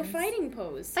Diversions. fighting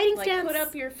pose, Fighting like stance. put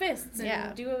up your fists and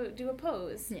Yeah. do a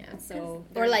pose. Yeah. So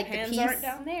Or their like the hands piece. aren't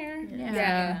down there.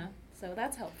 Yeah. So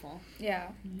that's helpful. Yeah.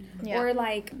 Yeah. Or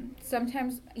like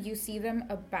sometimes you see them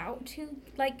about to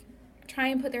like try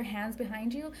and put their hands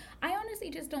behind you. I honestly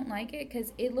just don't like it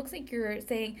because it looks like you're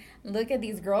saying, "Look at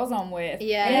these girls I'm with."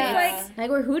 Yeah. And Yeah. it's like, Like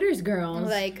we're Hooters girls.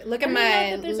 Like, look at I mean, my not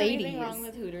that there's ladies. anything wrong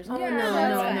with Hooters. Oh Yeah, no,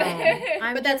 that's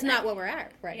no. But that's not what we're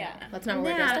at right Yeah. now. That's not what we're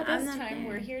Yeah. dressed up At as. this I'm not time,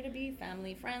 there. we're here to be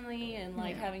family friendly and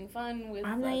like Yeah. having fun with.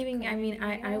 I'm not even. I mean, community,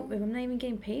 I you know? I'm not even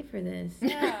getting paid for this.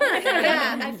 Yeah.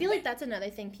 Yeah, I feel like that's another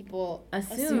thing people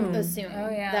Assume. Oh,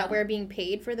 yeah. that we're being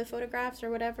paid for the photographs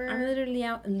or whatever. I'm literally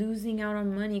out losing out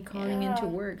on money calling Yeah. into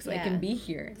work so I Yeah. can be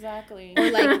here. Exactly.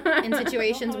 Or like in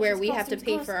situations How much where does we have to costumes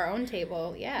pay cost? for our own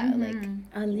table. Yeah, Mhm.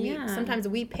 like Yeah. sometimes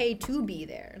we pay to be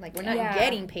there. Like we're not Yeah.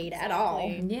 getting paid at all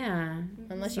Exactly. Yeah.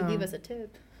 unless you So- leave us a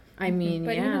tip. I mean,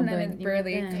 but yeah, even then, but it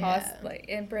barely even then, costs. Yeah. Like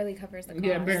it barely covers the cost.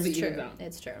 Yeah, barely. It's evens true. out.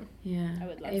 It's true. Yeah. I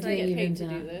would love If to it get paid evens to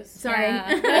do out. this. Sorry,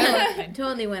 Yeah.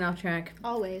 totally went off track.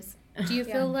 Always. Do you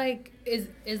Yeah. feel like is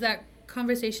that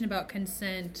conversation about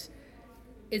consent?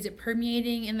 Is it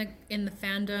permeating in the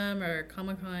fandom or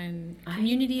Comic-Con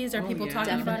communities? Are Oh, people yeah.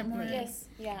 talking about it more? Definitely. Yes,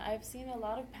 yeah, I've seen a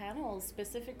lot of panels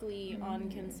specifically on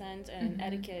consent and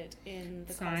etiquette in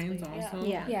the Signs cosplay. also.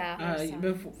 Yeah. Yeah.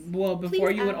 Before Please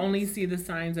you would ask. only see the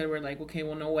signs that were like, okay,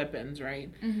 well, no weapons, right?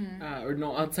 Or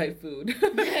no outside food.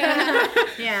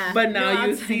 Yeah. But now No,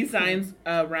 you outside see food. signs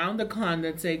around the con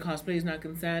that say cosplay is not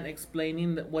consent,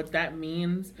 explaining what that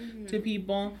means to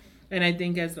people. And I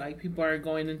think as like people are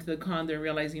going into the con, they're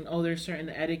realizing, oh, there's certain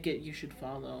etiquette you should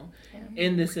follow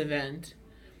in this event.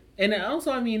 And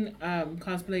also, I mean,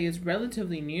 cosplay is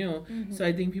relatively new, so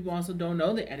I think people also don't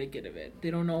know the etiquette of it.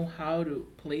 They don't know how to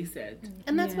place it.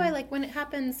 And that's Yeah. why, like, when it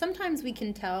happens, sometimes we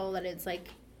can tell that it's, like,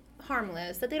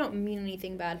 harmless, that they don't mean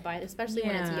anything bad by it, especially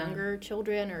when it's Yeah. younger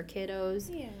children or kiddos.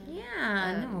 Yeah.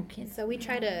 Yeah, no kids. So we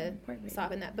try to Poor baby.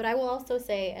 soften that. But I will also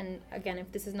say, and again,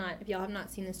 if y'all have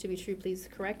not seen this to be true, please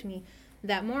correct me,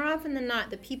 that more often than not,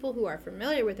 the people who are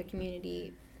familiar with the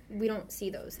community, we don't see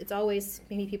those. It's always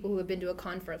maybe people who have been to a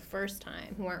con for the first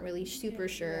time, who aren't really super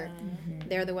sure.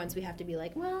 They're the ones we have to be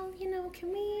like, well, can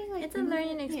we, like... It's a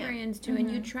learning experience too,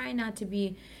 and you try not to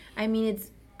be. I mean,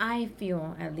 I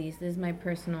feel, at least, this is my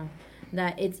personal,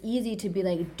 that it's easy to be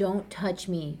like, don't touch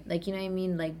me, like, you know what I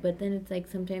mean, like. But then it's like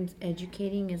sometimes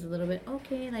educating is a little bit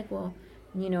okay, like, well,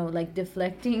 like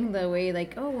deflecting the way,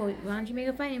 like, oh, well, why don't you make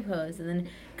a fighting pose, and then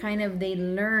kind of they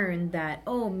learn that,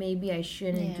 oh, maybe I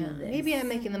shouldn't do this. Maybe I'm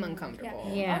making them uncomfortable.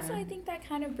 Yeah. Also, I think that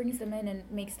kind of brings them in and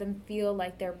makes them feel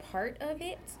like they're part of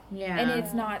it. Yeah. And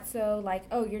it's not so like,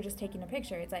 oh, you're just taking a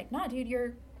picture. It's like, nah, dude,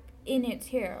 you're in it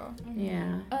too.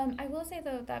 Yeah. I will say,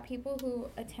 though, that people who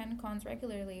attend cons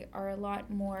regularly are a lot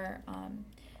more,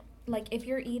 like, if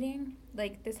you're eating,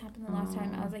 like, this happened the last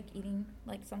time, I was, like, eating,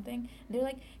 like, something. They're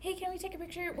like, hey, can we take a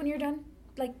picture when you're done?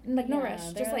 Like no rush.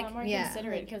 They're Just, a like, lot more yeah,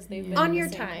 considerate because they've been On in the your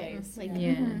same time. place. Like,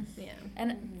 Yeah. yeah.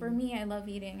 and for me, I love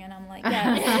eating, and I'm like,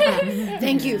 yeah.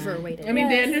 Thank you for waiting. I mean,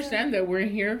 they Yes. understand that we're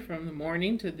here from the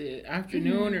morning to the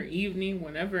afternoon or evening,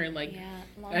 whenever. And like, Yeah,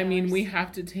 long I mean, hours. we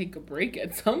have to take a break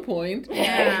at some point.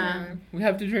 Yeah. We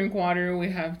have to drink water.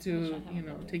 We have to,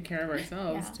 take care of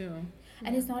ourselves Yeah. too.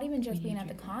 And it's not even just being at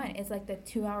the con. It's like the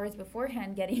 2 hours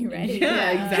beforehand getting ready. Yeah,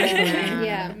 exactly.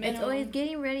 Yeah. It's always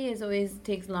getting ready. Is always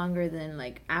takes longer than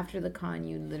like after the con.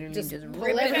 You literally just pull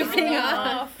rip everything off.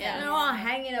 off. Yeah. And I'll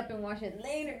hang it up and watch it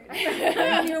later. I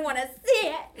don't even want to see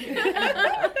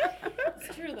it.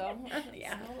 It's true though.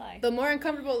 Yeah, no lie. The more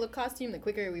uncomfortable the costume, the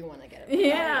quicker we want to get it.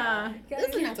 Yeah.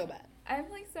 This is not so bad. I'm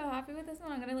like so happy with this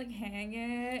one. I'm gonna like hang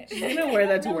it. She's gonna wear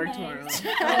that to work tomorrow.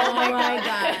 Oh my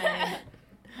god.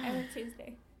 I work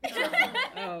Tuesday.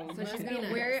 Oh, So she's Must gonna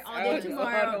be wear nice. it all day Oh,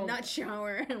 tomorrow, no. not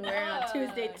shower, and wear it on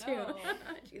Tuesday too. no.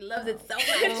 She loves it so much.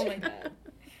 Oh my god.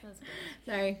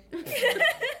 Sorry.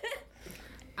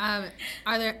 Are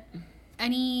there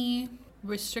any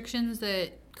restrictions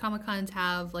that Comic-Cons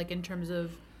have, like in terms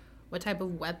of what type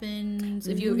of weapons?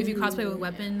 If you cosplay with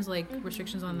weapons, like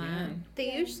restrictions on that?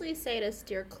 They usually say to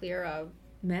steer clear of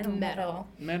Metal. metal.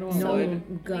 Metal, No wood.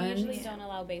 They guns. usually don't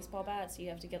allow baseball bats. You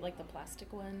have to get like the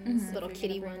plastic ones. if Little you're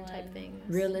kitty gonna bring one type thing.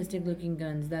 Realistic looking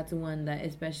guns. That's one that,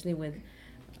 especially with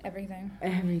Everything.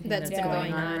 everything That's that's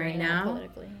going on right now.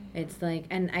 politically. It's like,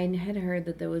 and I had heard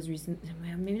that there was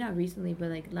maybe not recently, but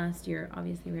like last year,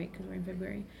 obviously, right? Because we're in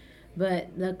February.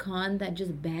 But the con that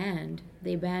just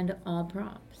they banned all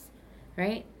props,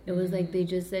 right? It was like they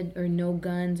just said, or no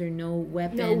guns or no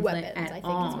weapons, No weapons, like, at I think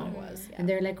all. is what it was. Yeah. And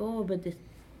they're like, oh, but this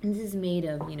is made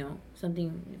of,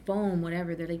 something, foam,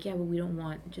 whatever. They're like, yeah, but we don't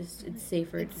want, it's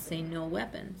safer to say no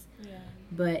weapons. Yeah.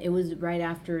 But it was right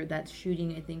after that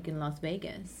shooting, I think, in Las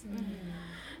Vegas.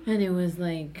 And it was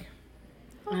like,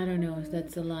 I don't know,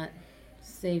 that's a lot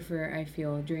safer, I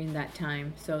feel, during that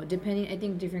time. So I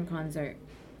think different cons are,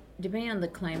 depending on the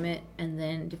climate and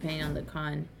then depending on the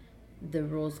con, the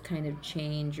rules kind of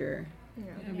change or...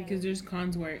 Yeah, because there's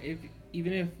cons where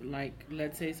even if like,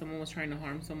 let's say someone was trying to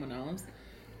harm someone else,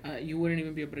 you wouldn't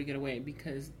even be able to get away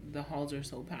because the halls are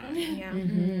so packed. Yeah.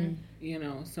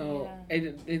 So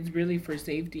it's really for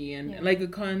safety. And like a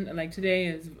con, like today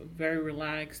is very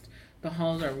relaxed. The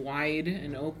halls are wide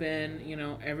and open.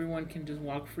 Everyone can just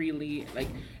walk freely. Like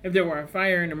if there were a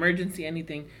fire, an emergency,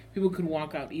 anything, people could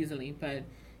walk out easily. But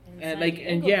big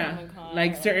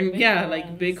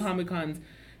Comic Cons,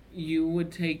 you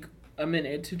would take a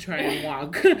minute to try and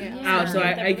walk out. So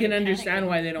I can understand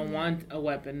why they don't want a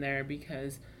weapon there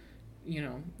because,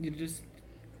 you just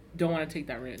don't want to take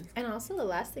that risk. And also the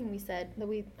last thing we said,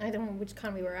 I don't know which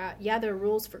con we were at. Yeah, the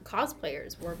rules for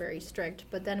cosplayers were very strict,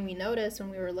 but then we noticed when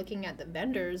we were looking at the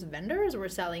vendors were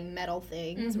selling metal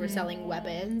things, were selling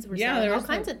weapons, were selling all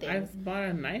kinds of things. I've bought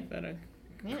a knife at a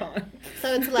con.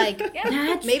 So it's like,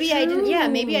 That's maybe true. I didn't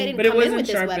But it come in wasn't with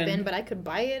this sharpened. weapon, but I could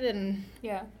buy it and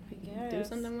do Yes.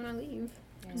 something when I leave.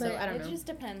 Yeah. So I don't It know. just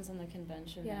depends on the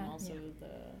convention and also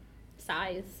the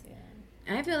Size.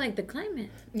 I feel like the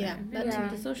climate. Yeah, that's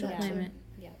The social Yeah. climate.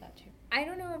 Yeah, that too. I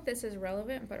don't know if this is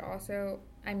relevant, but also,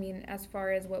 I mean, as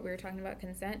far as what we were talking about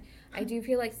consent, I do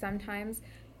feel like sometimes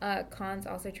cons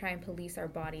also try and police our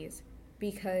bodies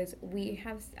because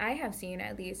I have seen,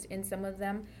 at least in some of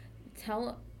them,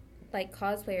 tell like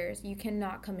cosplayers, you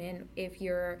cannot come in if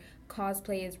your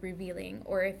cosplay is revealing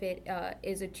or if it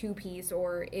is a two-piece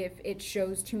or if it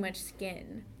shows too much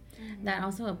skin. That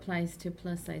also applies to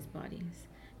plus size bodies.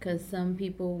 Because some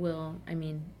people will, I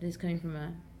mean, this is coming from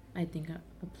a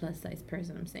plus size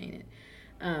person, I'm saying it.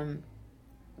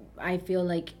 I feel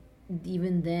like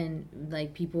even then,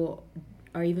 like people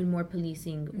are even more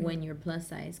policing when you're plus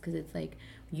size. Because it's like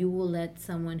you will let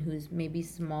someone who's maybe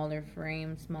smaller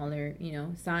frame, smaller,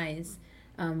 size,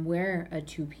 wear a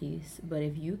two-piece. But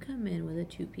if you come in with a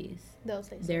two-piece,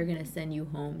 they're going to send you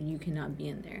home and you cannot be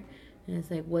in there. And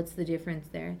it's like, what's the difference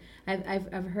there?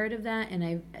 I've heard of that, and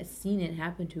I've seen it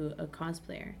happen to a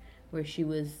cosplayer where she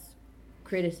was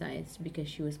criticized because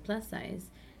she was plus size,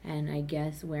 and I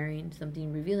guess wearing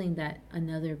something revealing that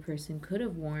another person could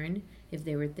have worn if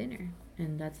they were thinner.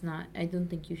 And that's not, I don't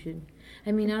think you should.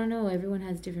 I mean, I don't know. Everyone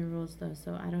has different rules, though,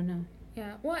 so I don't know.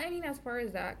 Yeah. Well, I mean, as far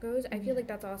as that goes, I feel like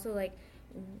that's also like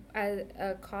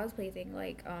a cosplay thing.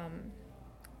 Like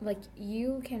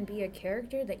you can be a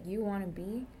character that you want to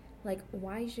be. Like,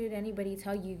 why should anybody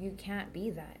tell you you can't be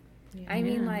that? Yeah. I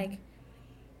mean, like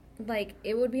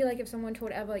it would be like if someone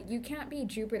told Eva, you can't be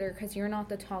Jupiter because you're not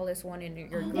the tallest one in your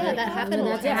group. Yeah, that happened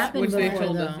once. Happened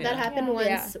before, That happened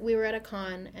once. We were at a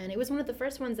con, and it was one of the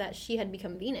first ones that she had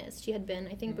become Venus. She had been,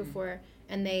 I think, before,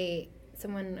 and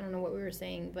someone, I don't know what we were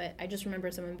saying, but I just remember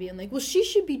someone being like, well, she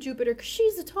should be Jupiter because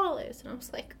she's the tallest. And I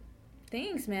was like,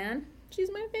 thanks, man. She's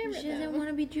my favorite. She doesn't want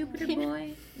to be Jupiter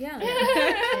boy. Yeah.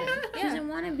 She doesn't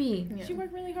want to be. Yeah. She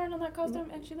worked really hard on that costume,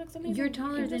 and she looks amazing. You're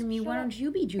taller than me. Why don't you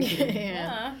be Jupiter?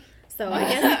 Yeah. So I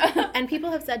guess, and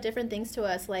people have said different things to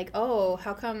us, like, "Oh,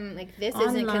 how come like this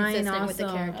isn't consistent with the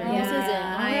character? This isn't."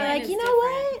 And we're like, you know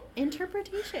what?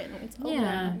 Interpretation. It's open.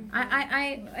 Yeah.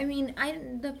 I mean,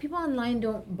 the people online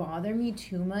don't bother me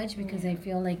too much because I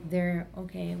feel like they're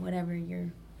okay. Whatever,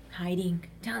 you're hiding.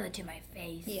 Tell it to my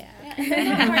face. Yeah. They're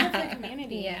not part of the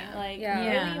community. Yeah. Like,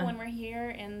 really, when we're here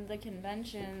in the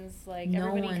conventions, like,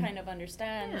 everybody kind of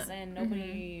understands, and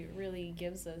nobody really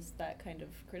gives us that kind of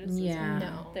criticism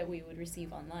that we would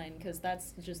receive online, because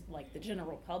that's just, like, the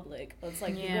general public. It's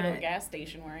like you go to a gas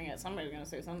station wearing it, somebody's going to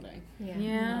say something.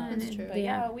 Yeah, that's true.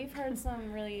 But, we've heard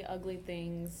some really ugly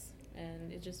things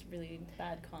and it's just really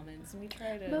bad comments, and we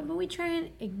try to. But we try and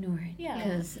ignore it. Yeah,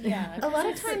 'cause- yeah. A lot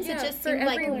of times it just for seems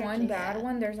like every one bad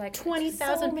one, there's like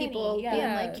 20,000 so many, people yeah.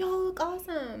 being like, "Y'all look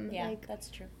awesome." Yeah, Like, that's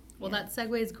true. Well, that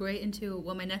segues great into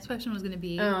what my next question was going to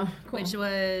be, Oh, cool. which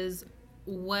was,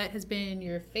 what has been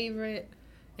your favorite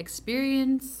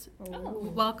experience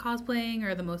while cosplaying,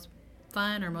 or the most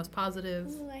fun or most positive?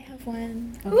 Ooh, I have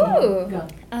one. Ooh. Go.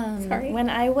 Sorry. When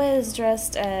I was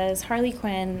dressed as Harley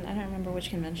Quinn, I don't remember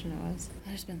which convention it was.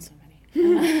 There's been so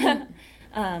many.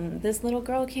 This little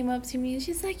girl came up to me and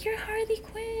she's like, "You're Harley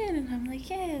Quinn," and I'm like,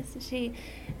 "Yes."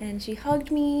 And she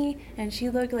hugged me, and she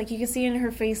looked like, you could see in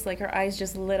her face, like her eyes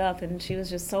just lit up, and she was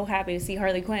just so happy to see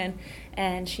Harley Quinn.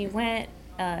 And she went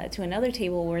to another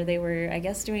table where they were, I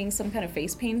guess, doing some kind of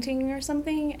face painting or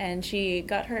something, and she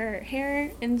got her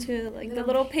hair into like the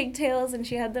little pigtails, and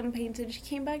she had them painted. She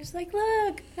came back, she's like,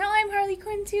 "Look, now I'm Harley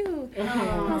Quinn too."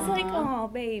 I was like, "Oh,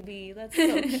 baby, that's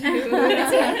so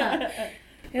cute."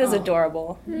 It was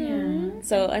adorable. Yeah.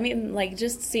 So I mean, like,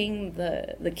 just seeing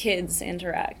the kids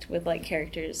interact with like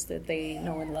characters that they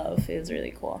know and love is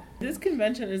really cool. This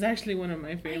convention is actually one of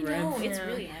my favorites. Oh, it's Yeah.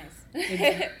 really nice.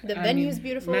 the venue's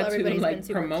beautiful. Not Everybody's to, like, been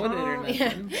super promote it or calm.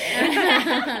 nothing.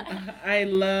 I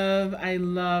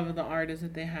love the artists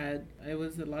that they had. It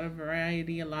was a lot of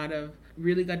variety, a lot of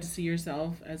really got to see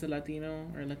yourself as a Latino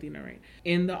or Latina, right,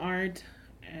 in the art,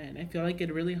 and I feel like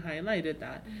it really highlighted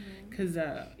that because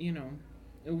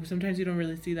sometimes you don't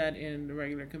really see that in the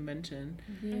regular convention.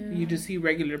 You just see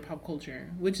regular pop culture,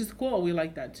 which is cool. We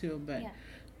like that too, but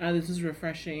this is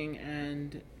refreshing,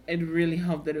 and it really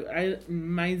helped that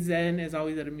my zen is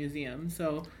always at a museum.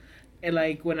 So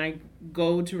like when I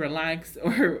go to relax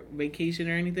or vacation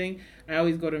or anything, I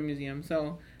always go to a museum.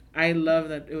 So I love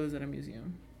that it was at a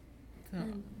museum. So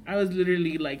I was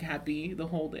literally like happy the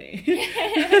whole day.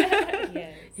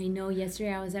 Yes. I know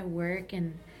yesterday I was at work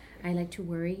and I like to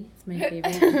worry. It's my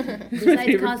favorite. Besides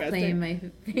Favorite cosplaying, my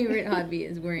favorite hobby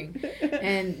is worrying.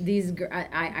 And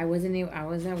I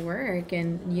was at work,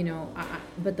 and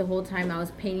but the whole time I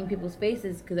was painting people's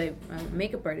faces because I'm a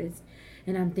makeup artist,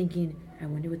 and I'm thinking, I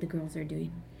wonder what the girls are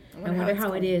doing. I wonder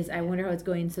how it is. I wonder how it's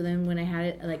going. So then when I had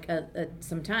it like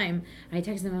some time, I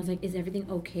texted them. I was like, "Is everything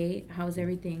okay? How's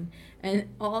everything?" And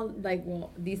all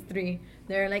these three,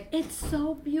 they're like, "It's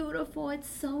so beautiful. It's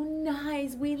so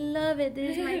nice. We love it.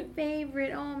 This is my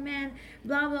favorite. Oh man,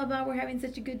 blah blah blah. We're having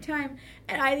such a good time."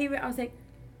 And I was like,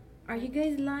 "Are you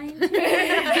guys lying to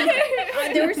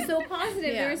me?" They were so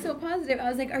positive. Yeah. They were so positive. I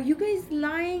was like, "Are you guys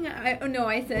lying?"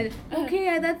 I said,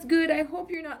 "Okay, that's good. I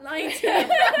hope you're not lying to me."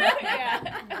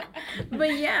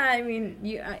 But yeah, I mean,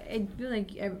 I feel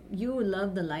like you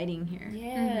love the lighting here.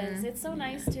 Yes, it's so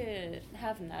nice to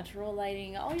have natural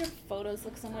lighting. All your photos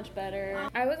look so much better.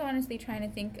 I was honestly trying to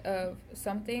think of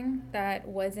something that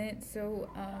wasn't so.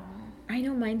 I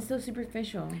know mine's so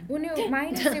superficial. Well, no,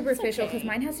 mine is superficial because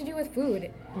mine has to do with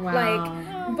food.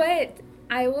 Wow. But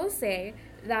I will say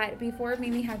that before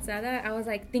Mimi had said that, I was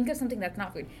like, think of something that's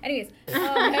not food. Anyways, so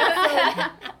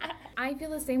I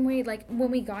feel the same way. Like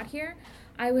when we got here,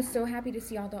 I was so happy to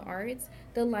see all the arts.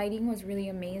 The lighting was really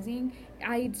amazing.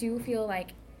 I do feel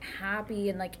like happy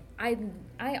and like I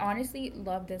honestly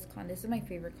love this con. This is my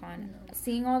favorite con.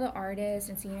 Seeing all the artists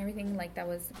and seeing everything like that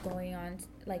was going on,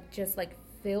 like just like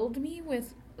filled me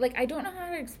with. Like, I don't know how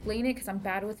to explain it because I'm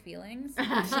bad with feelings.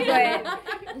 But,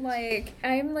 like,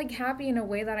 I'm, like, happy in a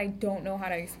way that I don't know how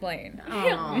to explain.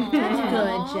 Oh,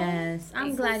 that's good, Jess.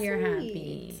 I'm glad so you're sweet.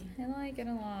 happy. I like it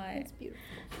a lot. It's beautiful.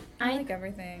 I like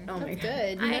everything. Oh my That's God.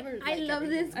 good. You never I like love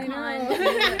everything. this I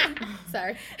con. know.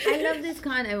 Sorry. I love this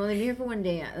con. I've only been here for one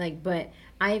day, but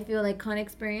I feel like con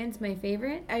experience my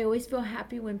favorite. I always feel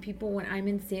happy when I'm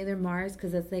in Sailor Mars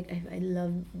because that's like I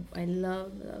love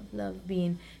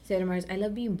being Sailor Mars. I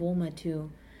love being Bulma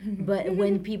too, but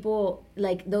when people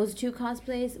like those two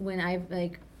cosplays, when I've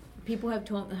like. People have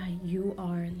told me, you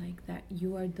are like that.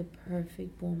 You are the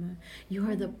perfect Bulma. You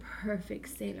are the perfect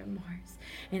Sailor Mars.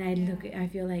 And I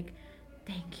feel like,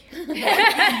 thank you.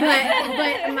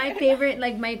 but my favorite,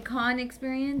 like my con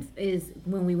experience is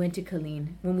when we went to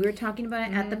Colleen. When we were talking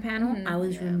about it at the panel, I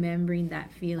was remembering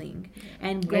that feeling.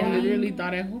 And I going, literally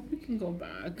thought, I hope we can go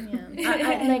back.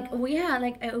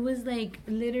 it was like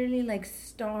literally like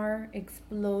star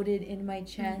exploded in my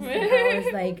chest. And I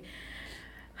was like,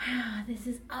 this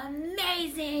is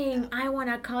amazing. I want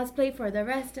to cosplay for the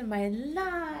rest of my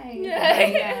life.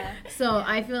 Yeah. So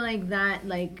I feel like that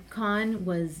like con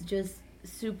was just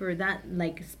super, that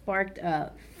like sparked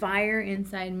a fire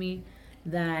inside me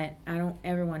that I don't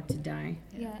ever want to die.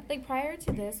 Yeah. Like, prior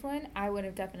to this one, I would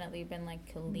have definitely been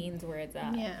like, Colleen's where it's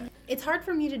at. Yeah. It's hard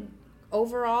for me to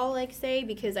overall like say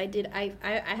because I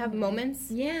have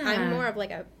moments. Yeah. I'm more of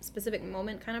like a specific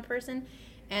moment kind of person.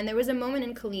 And there was a moment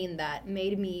in Colleen that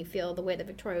made me feel the way that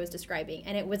Victoria was describing,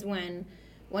 and it was when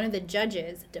one of the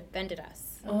judges defended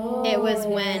us. Oh, it was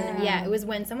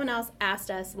when someone else asked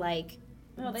us like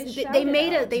they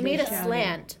made a shouted.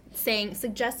 slant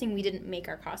suggesting we didn't make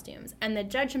our costumes, and the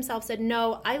judge himself said,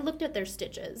 "No, I looked at their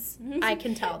stitches. I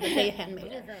can tell that they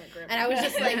handmade it." And I was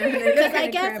just like, because I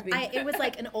guess it was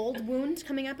like an old wound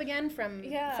coming up again from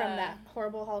that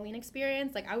horrible Halloween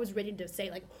experience. Like I was ready to say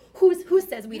like, who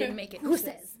says we didn't make it? Who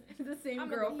says? The same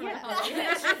girl.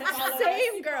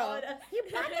 Same girl.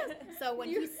 So when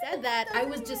he said that, I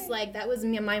was just like, that was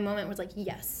my moment. Was like,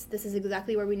 yes, this is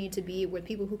exactly where we need to be with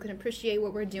people who can appreciate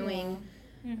what we're doing.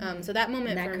 So that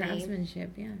moment That for me.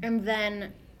 craftsmanship, yeah. And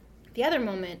then the other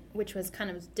moment, which was kind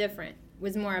of different,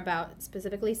 was more about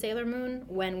specifically Sailor Moon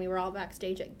when we were all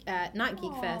backstage at not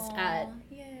Geek Fest at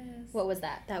what was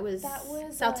that? That was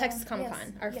South Texas Comic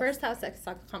Con. Our first South Texas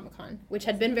Comic Con, which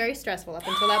had been very stressful up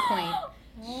until that point.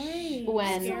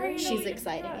 When she's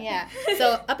exciting. Yeah.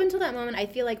 So up until that moment, I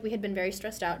feel like we had been very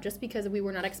stressed out just because we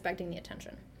were not expecting the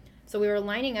attention. So we were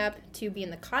lining up to be in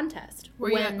the contest.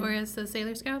 Were you as the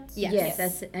Sailor Scouts? Yes.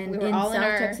 That's and We were in all in South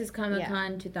our- Texas Comic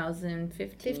Con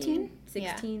 2015,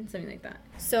 16, something like that.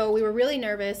 So we were really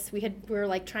nervous. We were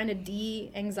like trying to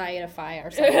de-anxietify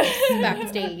ourselves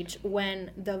backstage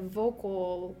when the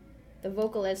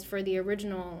vocalist for the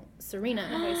original Serena,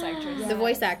 the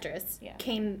voice actress,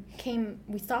 came.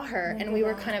 We saw her, and we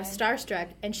were kind of starstruck.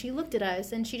 And she looked at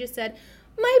us, and she just said,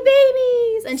 "My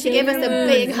babies," and she gave us a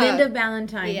big hug. Linda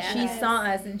Valentine. Yes. She saw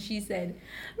us, and she said,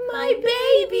 "My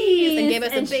babies," and gave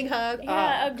us a big hug.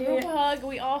 Yeah, a group hug.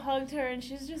 We all hugged her, and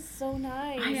she's just so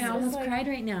nice. I almost cried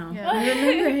right now. Yeah. I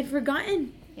remember I had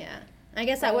forgotten. Yeah. I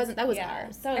guess that was ours. That was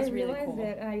I really realized cool.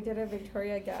 it, and I did a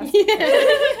Victoria gasp.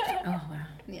 Oh, wow.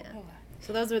 Yeah.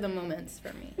 So those were the moments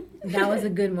for me. That was a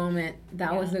good moment.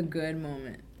 That was a good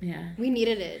moment. Yeah. We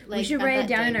needed it. Like We should at write that it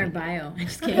down in day. our bio. I'm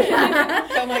just kidding.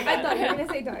 Oh my god. I thought you were going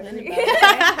to say diary.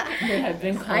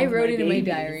 I wrote it in my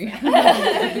diary.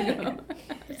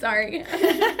 Sorry.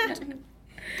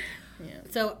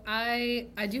 So I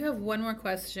do have one more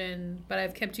question, but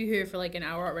I've kept you here for like an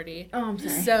hour already. Oh, I'm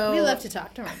sorry. So We love to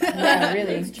talk. Don't worry. Yeah,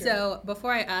 really. So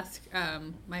before I ask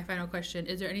my final question,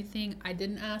 is there anything I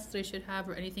didn't ask that I should have,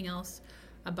 or anything else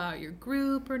about your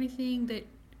group, or anything that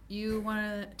you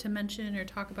want to mention or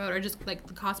talk about, or just like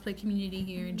the cosplay community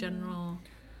here in general?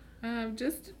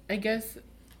 Just, I guess,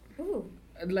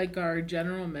 like our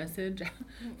general message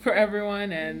for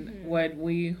everyone and what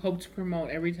we hope to promote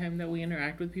every time that we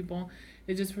interact with people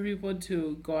is just for people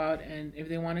to go out and if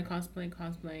they want to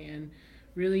cosplay and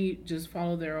really just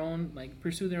follow their own, like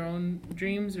pursue their own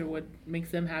dreams or what makes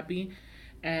them happy,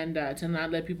 and to not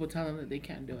let people tell them that they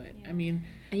can't do it. I mean,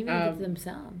 even if it's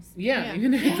themselves. Yeah,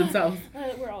 even if it's themselves.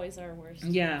 We're always our worst.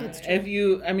 Yeah, if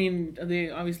you, I mean, they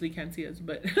obviously can't see us,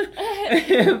 but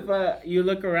if you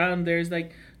look around, there's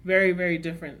like very, very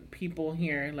different people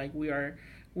here. Like we are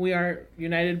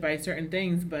united by certain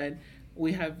things, but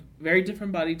we have very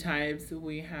different body types.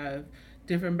 We have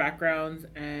different backgrounds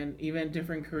and even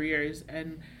different careers,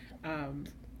 and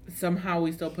somehow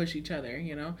we still push each other,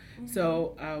 you know?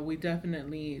 So we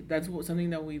definitely, that's something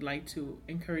that we like to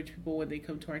encourage people when they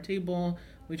come to our table.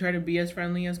 We try to be as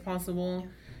friendly as possible.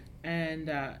 And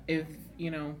if,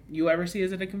 you ever see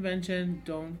us at a convention,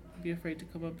 don't be afraid to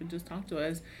come up and just talk to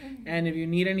us. And if you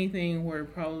need anything, we're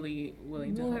probably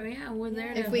willing to help. Yeah, we're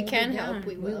there. If we can help,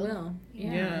 we will.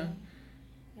 Yeah.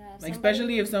 Like,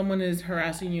 especially if someone is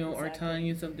harassing you or telling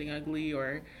you something ugly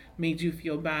or made you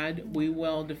feel bad, we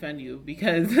will defend you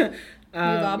because we've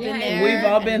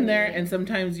all been there. And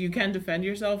sometimes you can defend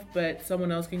yourself, but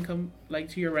someone else can come like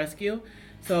to your rescue.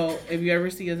 So if you ever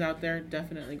see us out there,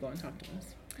 definitely go and talk to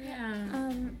us.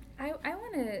 Yeah. I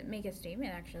want to make a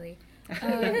statement actually.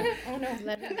 Oh no!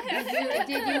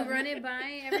 Did you run it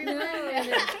by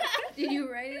everyone? Did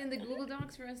you write it in the Google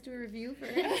Docs for us to review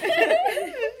first?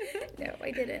 No,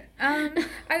 I didn't.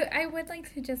 I would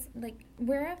like to just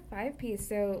we're a 5-piece,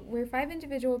 so we're 5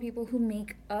 individual people who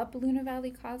make up Luna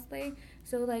Valley Cosplay.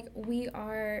 So we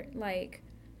are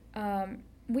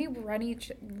we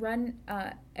run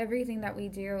everything that we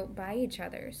do by each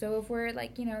other. So if we're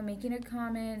making a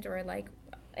comment or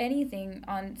anything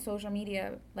on social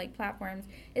media platforms,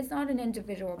 it's not an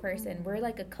individual person. We're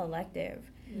a collective.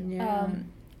 Yeah.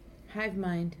 Hive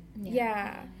mind.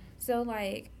 Yeah. So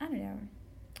I don't know,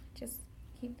 just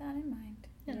keep that in mind.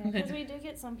 Yeah, because we do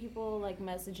get some people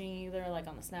messaging either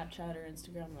on the Snapchat or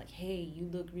Instagram hey, you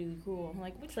look really cool. I'm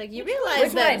you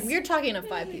realize that you're talking to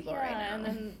 5 people right now. And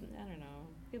then I don't know,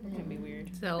 people can be weird.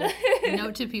 So,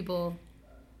 note to people,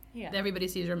 Yeah. everybody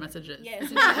sees your messages.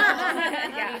 Yes.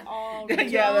 Yeah. We all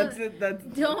Yeah, that's it. That's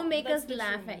Don't make That's us the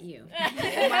laugh truth. at you.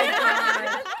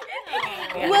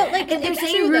 Well, like And they're it's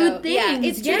saying true, rude though. things. Yeah,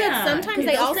 it's true that Yeah. sometimes 'Cause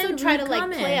they they'll also send try to rude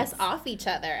like play us comments. off each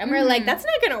other, and we're like, that's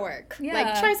not gonna work. Yeah.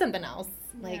 Like, try something else.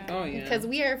 Like, Oh, yeah. because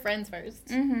we are friends first.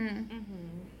 Mm-hmm.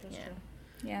 That's Yeah.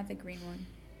 true. Yeah, the green one.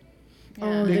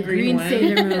 Oh, The the green green one.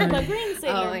 Sailor Moon. The green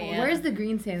Sailor Oh, Moon. yeah. Where's the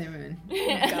green Sailor Moon?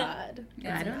 God.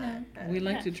 I don't know. We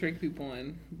like to trick people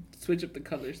and switch up the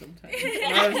colors sometimes.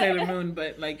 Not of Sailor Moon,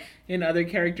 but like in other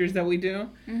characters that we do.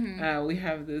 We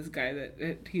have this guy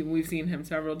that we've seen him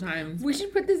several times. We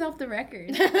should put this off the record.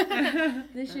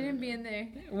 This shouldn't be in there.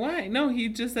 Why? No, he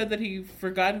just said that he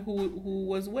forgot who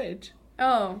was which.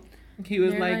 Oh. He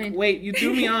was Never like, mind. wait, you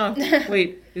threw me off.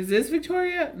 Wait, is this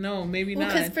Victoria? No, maybe Well,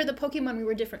 not. because for the Pokemon, we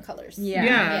were different colors. Yeah.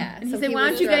 Yeah. And he so said, why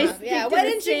was don't you thrown guys off. stick Yeah, to why the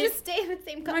didn't same- you just stay the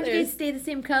same Why colors? don't you guys stay the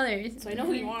same colors? So I know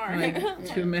who you are. Like,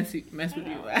 to mess with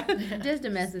you. Just to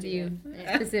mess with you,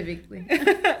 specifically.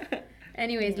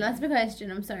 Anyways, last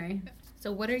question. I'm sorry.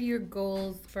 So, what are your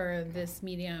goals for this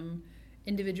medium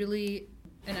individually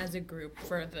and as a group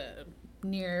for the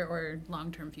near or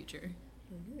long-term future?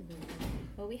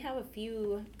 Well, we have a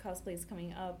few cosplays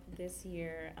coming up this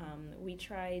year. We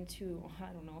tried to,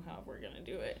 I don't know how we're going to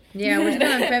do it. Yeah, we're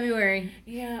still in February.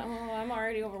 Yeah, I'm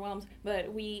already overwhelmed.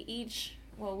 But we each,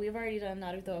 we've already done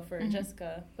Naruto for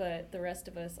Jessica, but the rest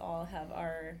of us all have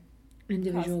our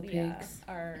Individual yeah, picks.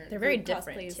 our They're very group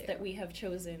different, cosplays too. that we have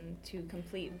chosen to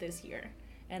complete this year.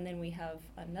 And then we have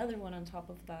another one on top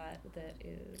of that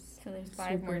is So there's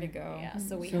 5 more to go. yeah.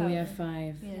 So we So have we have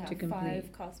 5 yeah, to complete.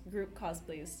 5 group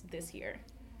cosplays this year.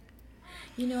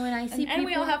 You know, and I see And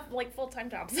we all people- have like full-time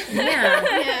jobs.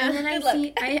 Yeah. And then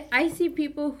Good luck. I see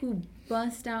people who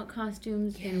bust out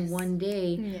costumes in one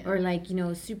day Yeah. or like, you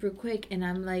know, super quick, and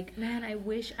I'm like, man, I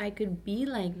wish I could be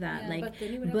like that. Yeah, like but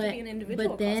then you would have to be an individual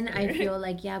but then I cosplayer. feel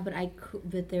like, yeah, but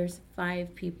but there's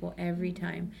 5 people every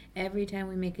time. Every time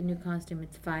we make a new costume,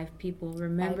 it's 5 people.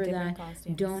 Remember that.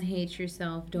 Don't hate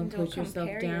yourself. Don't put yourself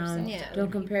compare down. yourself Yeah. to Don't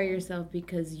other compare people. yourself,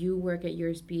 because you work at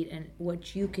your speed and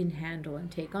what you can handle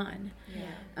and take on. Yeah.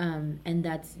 And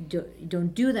that's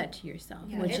don't do that to yourself,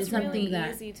 Yeah, which it's is something really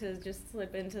that easy to just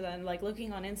slip into that. Like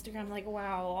looking on Instagram, like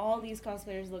wow, all these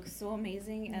cosplayers look so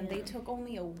amazing, and they took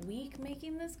only a week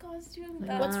making this costume.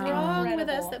 That's What's wrong with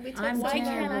us incredible. that we took I'm so Why long?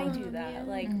 can't I terrible. do that? Yeah.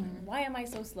 Like, why am I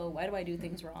so slow? Why do I do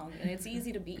things wrong? And it's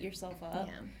easy to beat yourself up.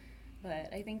 Yeah.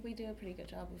 But I think we do a pretty good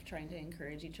job of trying to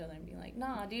encourage each other and be like,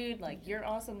 nah, dude, like you're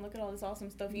awesome. Look at all this awesome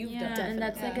stuff you've done. and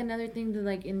that's like Yeah. another thing that,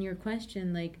 like, in your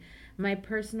question, like, my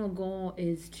personal goal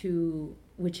is to,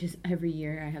 which is every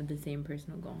year I have the same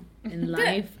personal goal in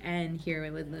life and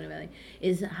here with Luna Valley,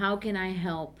 is how can I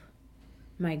help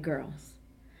my girls?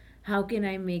 How can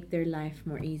I make their life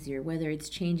more easier? Whether it's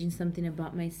changing something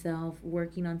about myself,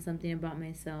 working on something about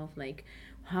myself, like,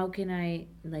 how can I,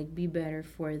 like, be better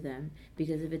for them?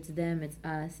 Because if it's them, it's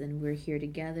us, and we're here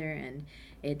together. And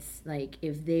it's like,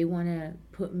 if they want to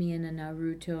put me in a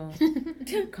Naruto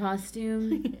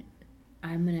costume,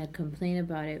 I'm gonna complain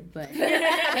about it, but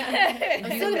I'm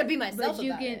still gonna be myself but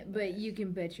you about can, it. but you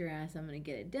can bet your ass I'm gonna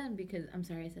get it done, because I'm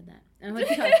sorry I said that. And what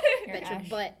you call it? Bet your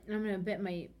butt. I'm gonna bet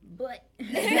my butt.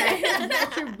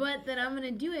 Bet your butt that I'm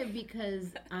gonna do it,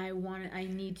 because I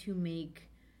need to make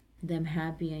them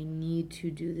happy. I need to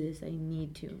do this. I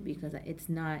need to, because it's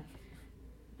not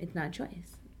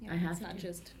choice. Yeah, I have it's not to.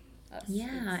 just us. Yeah,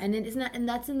 It's- and it is not, and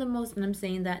that's in the most. And I'm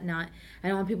saying that not. I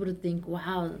don't want people to think,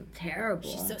 "Wow, terrible."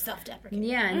 She's so self-deprecating.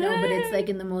 Yeah, no, but it's like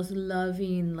in the most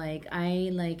loving. Like, I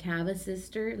like have a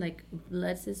sister, like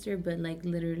blood sister, but like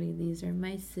literally, these are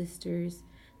my sisters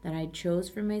that I chose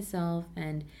for myself,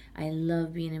 and I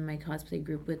love being in my cosplay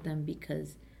group with them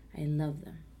because I love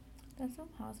them. That's so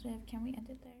positive. Can we end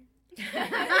it there?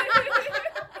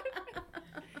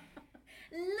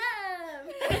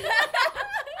 Love.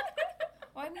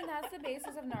 Well, I mean, that's the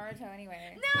basis of Naruto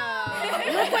anyway.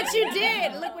 Look what you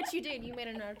did! Look what you did. You made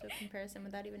a Naruto comparison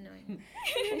without even knowing.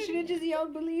 I should have just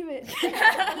yelled, "Believe it."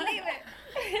 Believe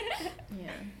it.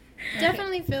 Yeah.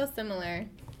 Definitely feel similar.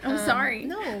 I'm sorry.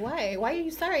 No, why? Why are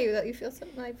you sorry that you feel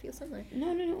similar? I feel similar.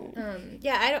 No.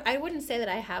 Yeah, I wouldn't say that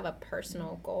I have a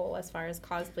personal goal as far as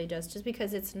cosplay does, just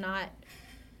because it's not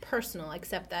personal,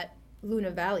 except that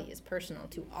Luna Valley is personal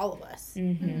to all of us.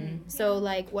 Mm-hmm. So,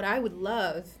 like, what I would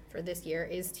love for this year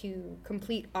is to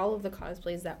complete all of the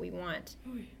cosplays that we want.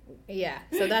 Yeah,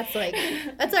 so that's like,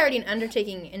 that's already an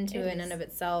undertaking into and of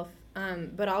itself.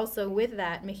 But also with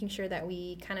that, making sure that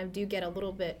we kind of do get a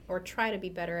little bit, or try to be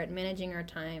better at managing our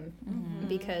time,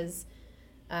 because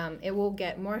it will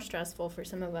get more stressful for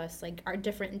some of us. Like, our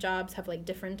different jobs have like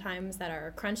different times that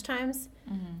are crunch times.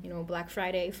 You know, Black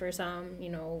Friday for some, you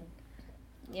know,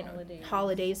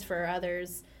 holidays for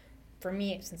others. For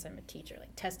me, since I'm a teacher,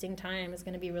 like testing time is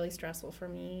going to be really stressful for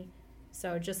me.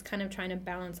 So just kind of trying to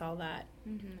balance all that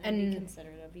and be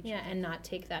considerate of each other. And not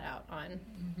take that out on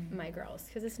my girls,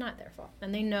 because it's not their fault.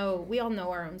 And they know, we all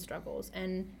know our own struggles,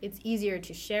 and it's easier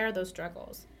to share those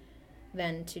struggles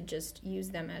than to just use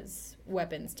them as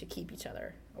weapons to keep each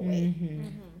other away.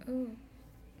 Oh,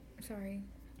 sorry.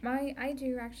 I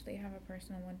do actually have a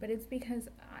personal one, but it's because,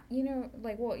 you know,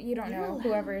 like, well, you don't know,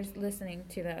 whoever's listening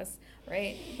to this,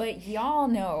 right? But y'all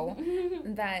know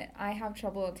that I have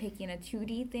trouble taking a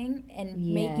 2D thing and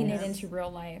making it into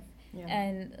real life. Yeah.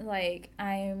 And, like,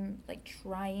 I'm, like,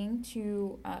 trying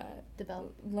to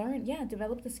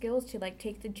develop the skills to, like,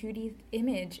 take the 2D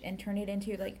image and turn it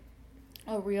into, like,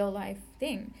 a real life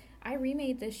thing. I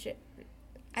remade this shit.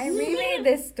 I remade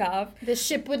this stuff. The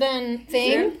Shippuden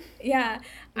thing? Yeah.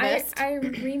 I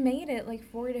remade it like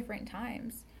 4 different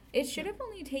times. It should have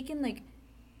only taken like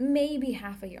maybe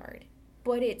half a yard.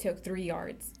 But it took 3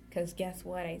 yards. Because guess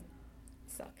what? I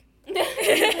suck.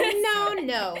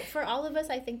 No. For all of us,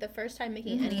 I think the first time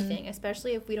making anything,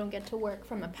 especially if we don't get to work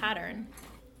from a pattern,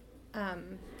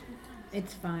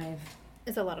 it's 5.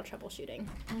 It's a lot of troubleshooting.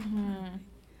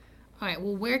 All right.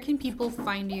 Well, where can people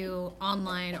find you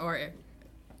online or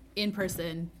in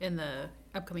person in the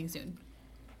upcoming soon?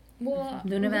 Well,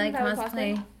 Luna Valley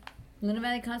Cosplay. Luna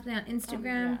Valley Cosplay on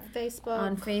Instagram,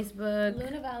 Facebook.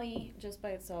 Luna Valley just by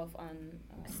itself on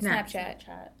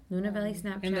Snapchat. Luna Valley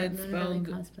Snapchat. And that's Luna Valley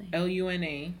spelled Cosplay.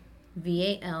 LUNA.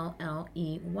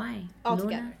 VALLEY. All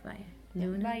together.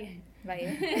 Luna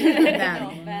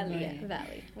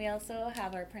Valley. We also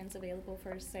have our prints available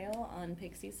for sale on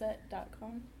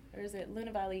pixieset.com. Or is it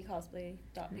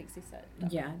lunavalleycosplay.pixieset.com?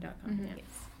 Yeah, .com. Yes.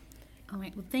 All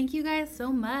right. Well, thank you guys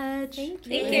so much. Thank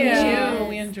you.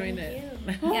 We enjoyed it.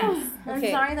 Yes. I'm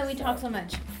sorry that we talk so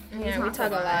much. Yeah, we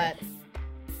talk a lot.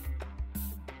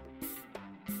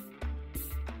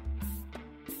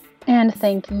 And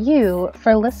thank you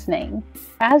for listening.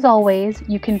 As always,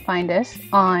 you can find us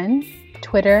on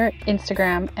Twitter,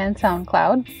 Instagram, and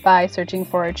SoundCloud by searching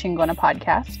for Chingona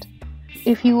Podcast.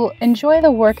 If you enjoy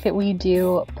the work that we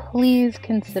do, please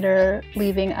consider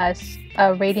leaving us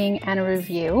a rating and a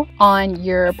review on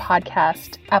your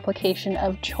podcast application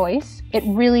of choice. It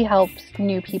really helps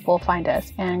new people find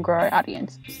us and grow our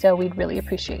audience, so we'd really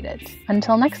appreciate it.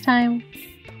 Until next time.